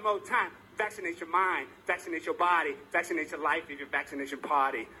 One more time. Vaccinate your mind, vaccinate your body, vaccinate your life, leave your vaccination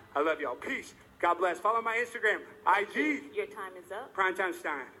party. I love y'all. Peace. God bless. Follow my Instagram, IG. Your time is up. Primetime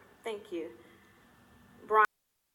Stein. Thank you.